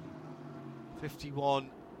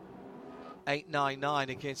 51.899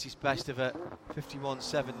 against his best of a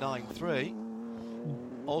 51.793.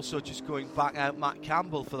 Also just going back out Matt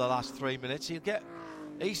Campbell for the last 3 minutes. He'll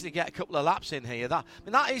easily get a couple of laps in here. That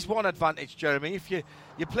is one advantage, Jeremy. If you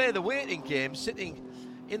play the waiting game sitting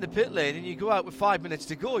in the pit lane and you go out with 5 minutes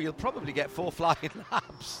to go, you'll probably get 4 flying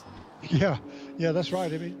laps. Yeah, that's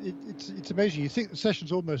right. I mean, it's amazing. You think the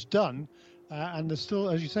session's almost done, and there's still,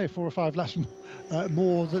 as you say, 4 or 5 laps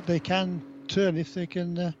more that they can turn if they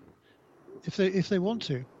can, if they want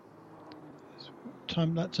to.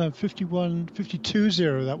 That time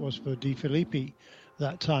 52.0 that was for De Filippi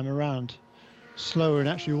that time around. Slower in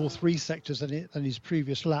actually all 3 sectors than his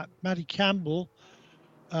previous lap. Matty Campbell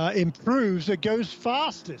improves, it goes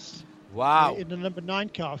fastest. Wow. In the number 9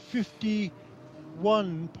 car,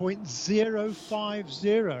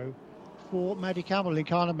 51.050 for Matty Campbell in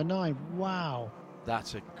car number 9. Wow.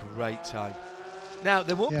 That's a great time. Now,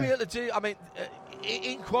 they won't be able to do,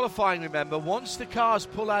 in qualifying, remember, once the cars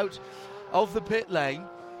pull out of the pit lane,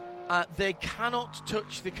 they cannot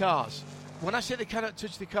touch the cars. When I say they cannot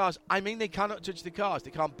touch the cars, I mean they cannot touch the cars.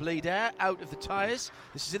 They can't bleed air out of the tyres.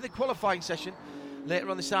 This is in the qualifying session later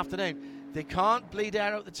on this afternoon. They can't bleed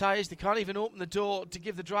air out the tyres. They can't even open the door to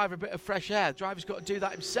give the driver a bit of fresh air. The driver's got to do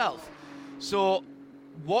that himself. So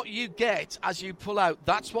what you get as you pull out,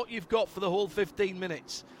 that's what you've got for the whole 15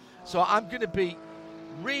 minutes. So I'm going to be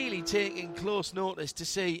really taking close notice to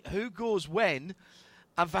see who goes when.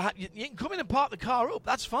 And you can come in and park the car up,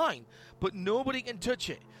 that's fine, but nobody can touch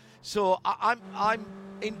it. So I'm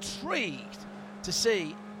intrigued to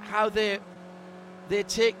see how they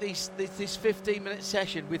take this 15-minute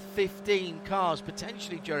session with 15 cars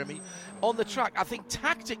potentially, Jeremy, on the track. I think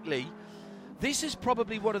tactically, this is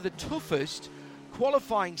probably one of the toughest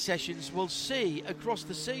qualifying sessions we'll see across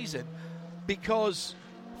the season, because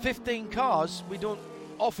 15 cars, we don't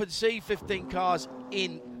often see 15 cars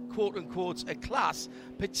in quote-unquote a class,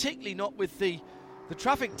 particularly not with the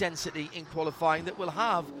traffic density in qualifying that we'll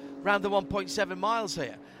have around the 1.7 miles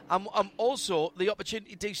here. And also the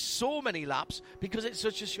opportunity to do so many laps because it's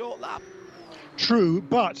such a short lap. True,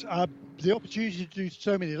 but the opportunity to do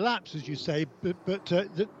so many laps, as you say, but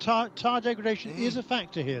the tire degradation is a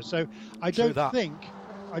factor here. So I don't think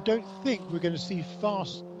we're going to see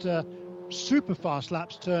super fast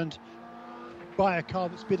laps turned by a car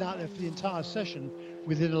that's been out there for the entire session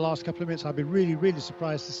within the last couple of minutes. I've been really, really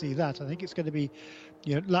surprised to see that. I think it's going to be,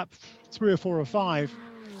 lap 3 or 4 or 5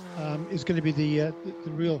 is going to be the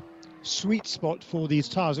real sweet spot for these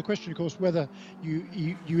tyres. The question, of course, whether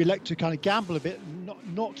you elect to kind of gamble a bit and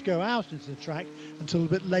not go out into the track until a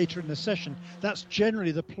bit later in the session. That's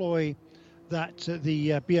generally the ploy that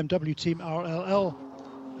the BMW team RLL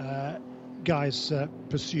guys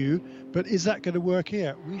pursue. But is that going to work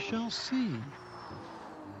here? We shall see.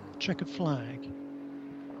 Checkered flag.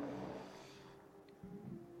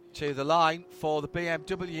 To the line for the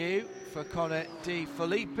BMW for Connor De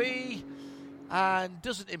Filippi, and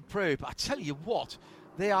doesn't improve. I tell you what,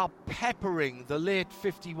 they are peppering the late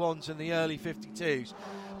 51s and the early 52s,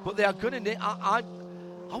 but they are going to. Are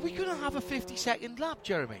we going to have a 50-second lap,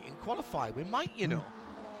 Jeremy, in qualifying? We might, Yeah,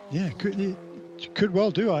 could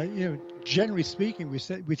well do. Generally speaking,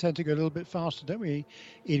 we tend to go a little bit faster, don't we,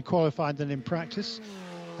 in qualifying than in practice,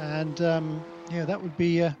 and that would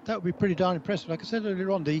be pretty darn impressive. Like I said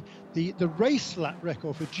earlier on, the race lap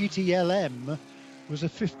record for GTLM was a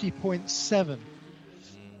 50.7. Are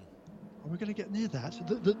we going to get near that?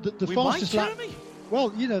 The we fastest might, lap. Jeremy. Well,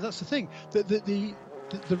 that's the thing. The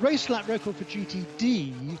race lap record for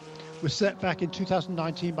GTD was set back in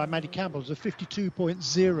 2019 by Maddie Campbell as a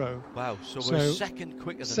 52.0. Wow, so we're a second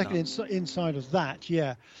quicker than that. Inside of that,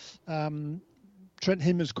 yeah. Trent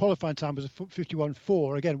Hinman's qualifying time was a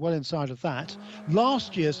 51.4, again, well inside of that.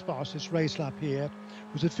 Last year's fastest race lap here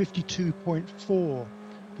was a 52.4 for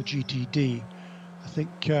GTD. I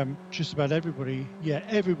think just about everybody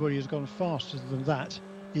has gone faster than that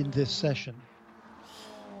in this session.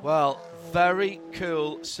 Well, very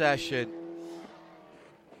cool session.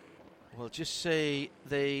 We'll just see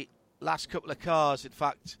the last couple of cars. In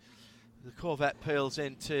fact, the Corvette peels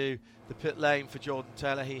into the pit lane for Jordan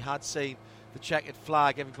Taylor. He had seen the checkered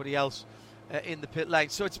flag, everybody else in the pit lane.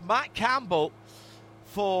 So it's Matt Campbell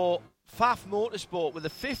for Pfaff Motorsport with a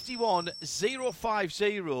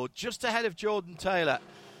 51.050, just ahead of Jordan Taylor.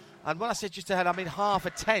 And when I say just ahead, I mean half a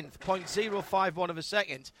tenth, 0.051 of a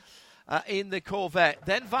second in the Corvette.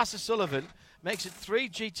 Then Vassar Sullivan makes it 3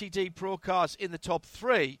 GTD Pro cars in the top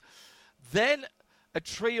 3. Then a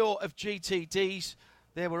trio of GTDs.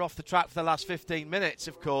 They were off the track for the last 15 minutes,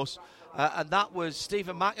 of course. And that was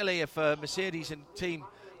Stephen McAleer for Mercedes and Team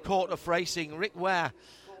Court Racing, Rick Ware,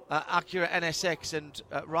 Acura NSX, and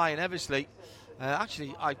Ryan Eversley.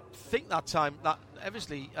 Actually, I think that time, that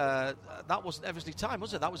wasn't Eversley time,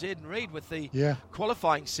 was it? That was Aidan Reid with the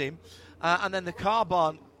qualifying sim. And then the car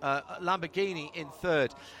barn Lamborghini in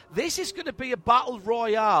third. This is going to be a battle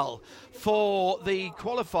royale for the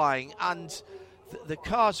qualifying, and the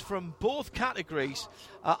cars from both categories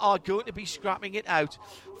are going to be scrapping it out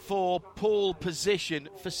for pole position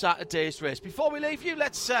for Saturday's race. Before we leave you,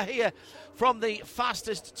 let's hear from the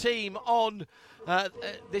fastest team on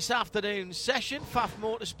this afternoon's session, Pfaff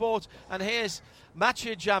Motorsport, and here's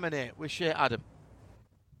Mathieu Jaminet with Shea Adam.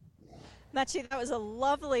 Mathieu, that was a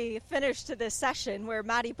lovely finish to this session where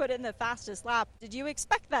Matty put in the fastest lap. Did you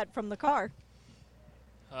expect that from the car?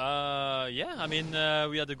 Yeah, I mean,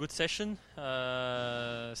 we had a good session.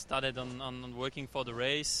 Started on working for the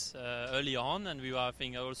race early on, and we were, I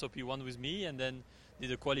think, also P1 with me, and then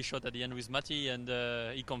did a quali shot at the end with Matty, and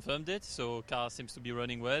he confirmed it. So car seems to be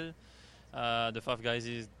running well. The Pfaff guys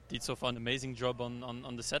did so far an amazing job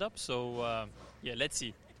on the setup. So yeah, let's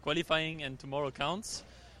see. Qualifying and tomorrow counts.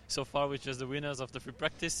 So far, we're just the winners of the free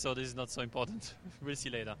practice, so this is not so important. We'll see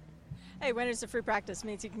later. Hey, winners of free practice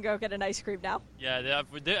means you can go get an ice cream now. Yeah,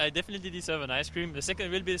 I definitely deserve an ice cream. The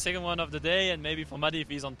second will be the second one of the day, and maybe for Matty, if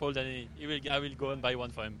he's on pole, then I will go and buy one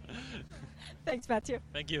for him. Thanks, Mathieu.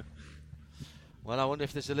 Thank you. Well, I wonder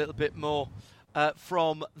if there's a little bit more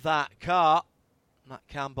from that car. Matt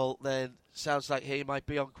Campbell then sounds like he might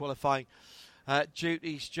be on qualifying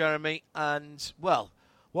duties, Jeremy. And, well,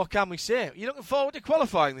 what can we say? You're looking forward to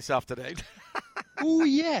qualifying this afternoon? Oh,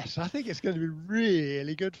 yes. I think it's going to be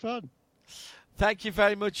really good fun. Thank you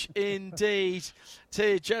very much indeed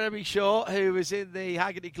to Jeremy Shaw, who was in the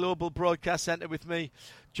Haggerty Global Broadcast Centre with me.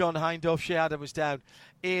 John Hindorf, Shea Adam was down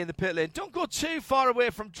in the pit lane. Don't go too far away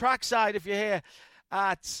from trackside if you're here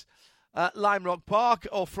at Lime Rock Park,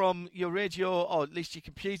 or from your radio, or at least your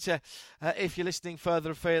computer if you're listening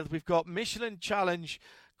further afield. We've got Michelin Challenge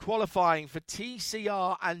qualifying for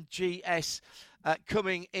TCR and GS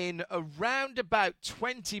coming in around about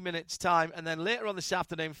 20 minutes time, and then later on this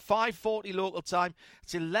afternoon, 5:40 local time,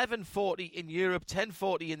 it's 11:40 in Europe,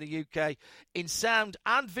 10:40 in the UK, in sound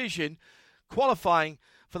and vision, qualifying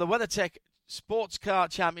for the WeatherTech Sports Car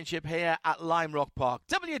Championship here at Lime Rock Park.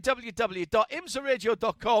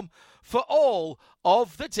 www.imsaradio.com for all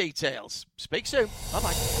of the details. Speak soon.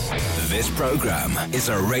 Bye-bye. This programme is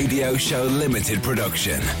a Radio Show Limited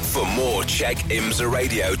production. For more, check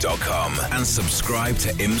imsaradio.com and subscribe to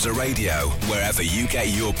IMSA Radio wherever you get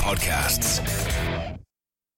your podcasts.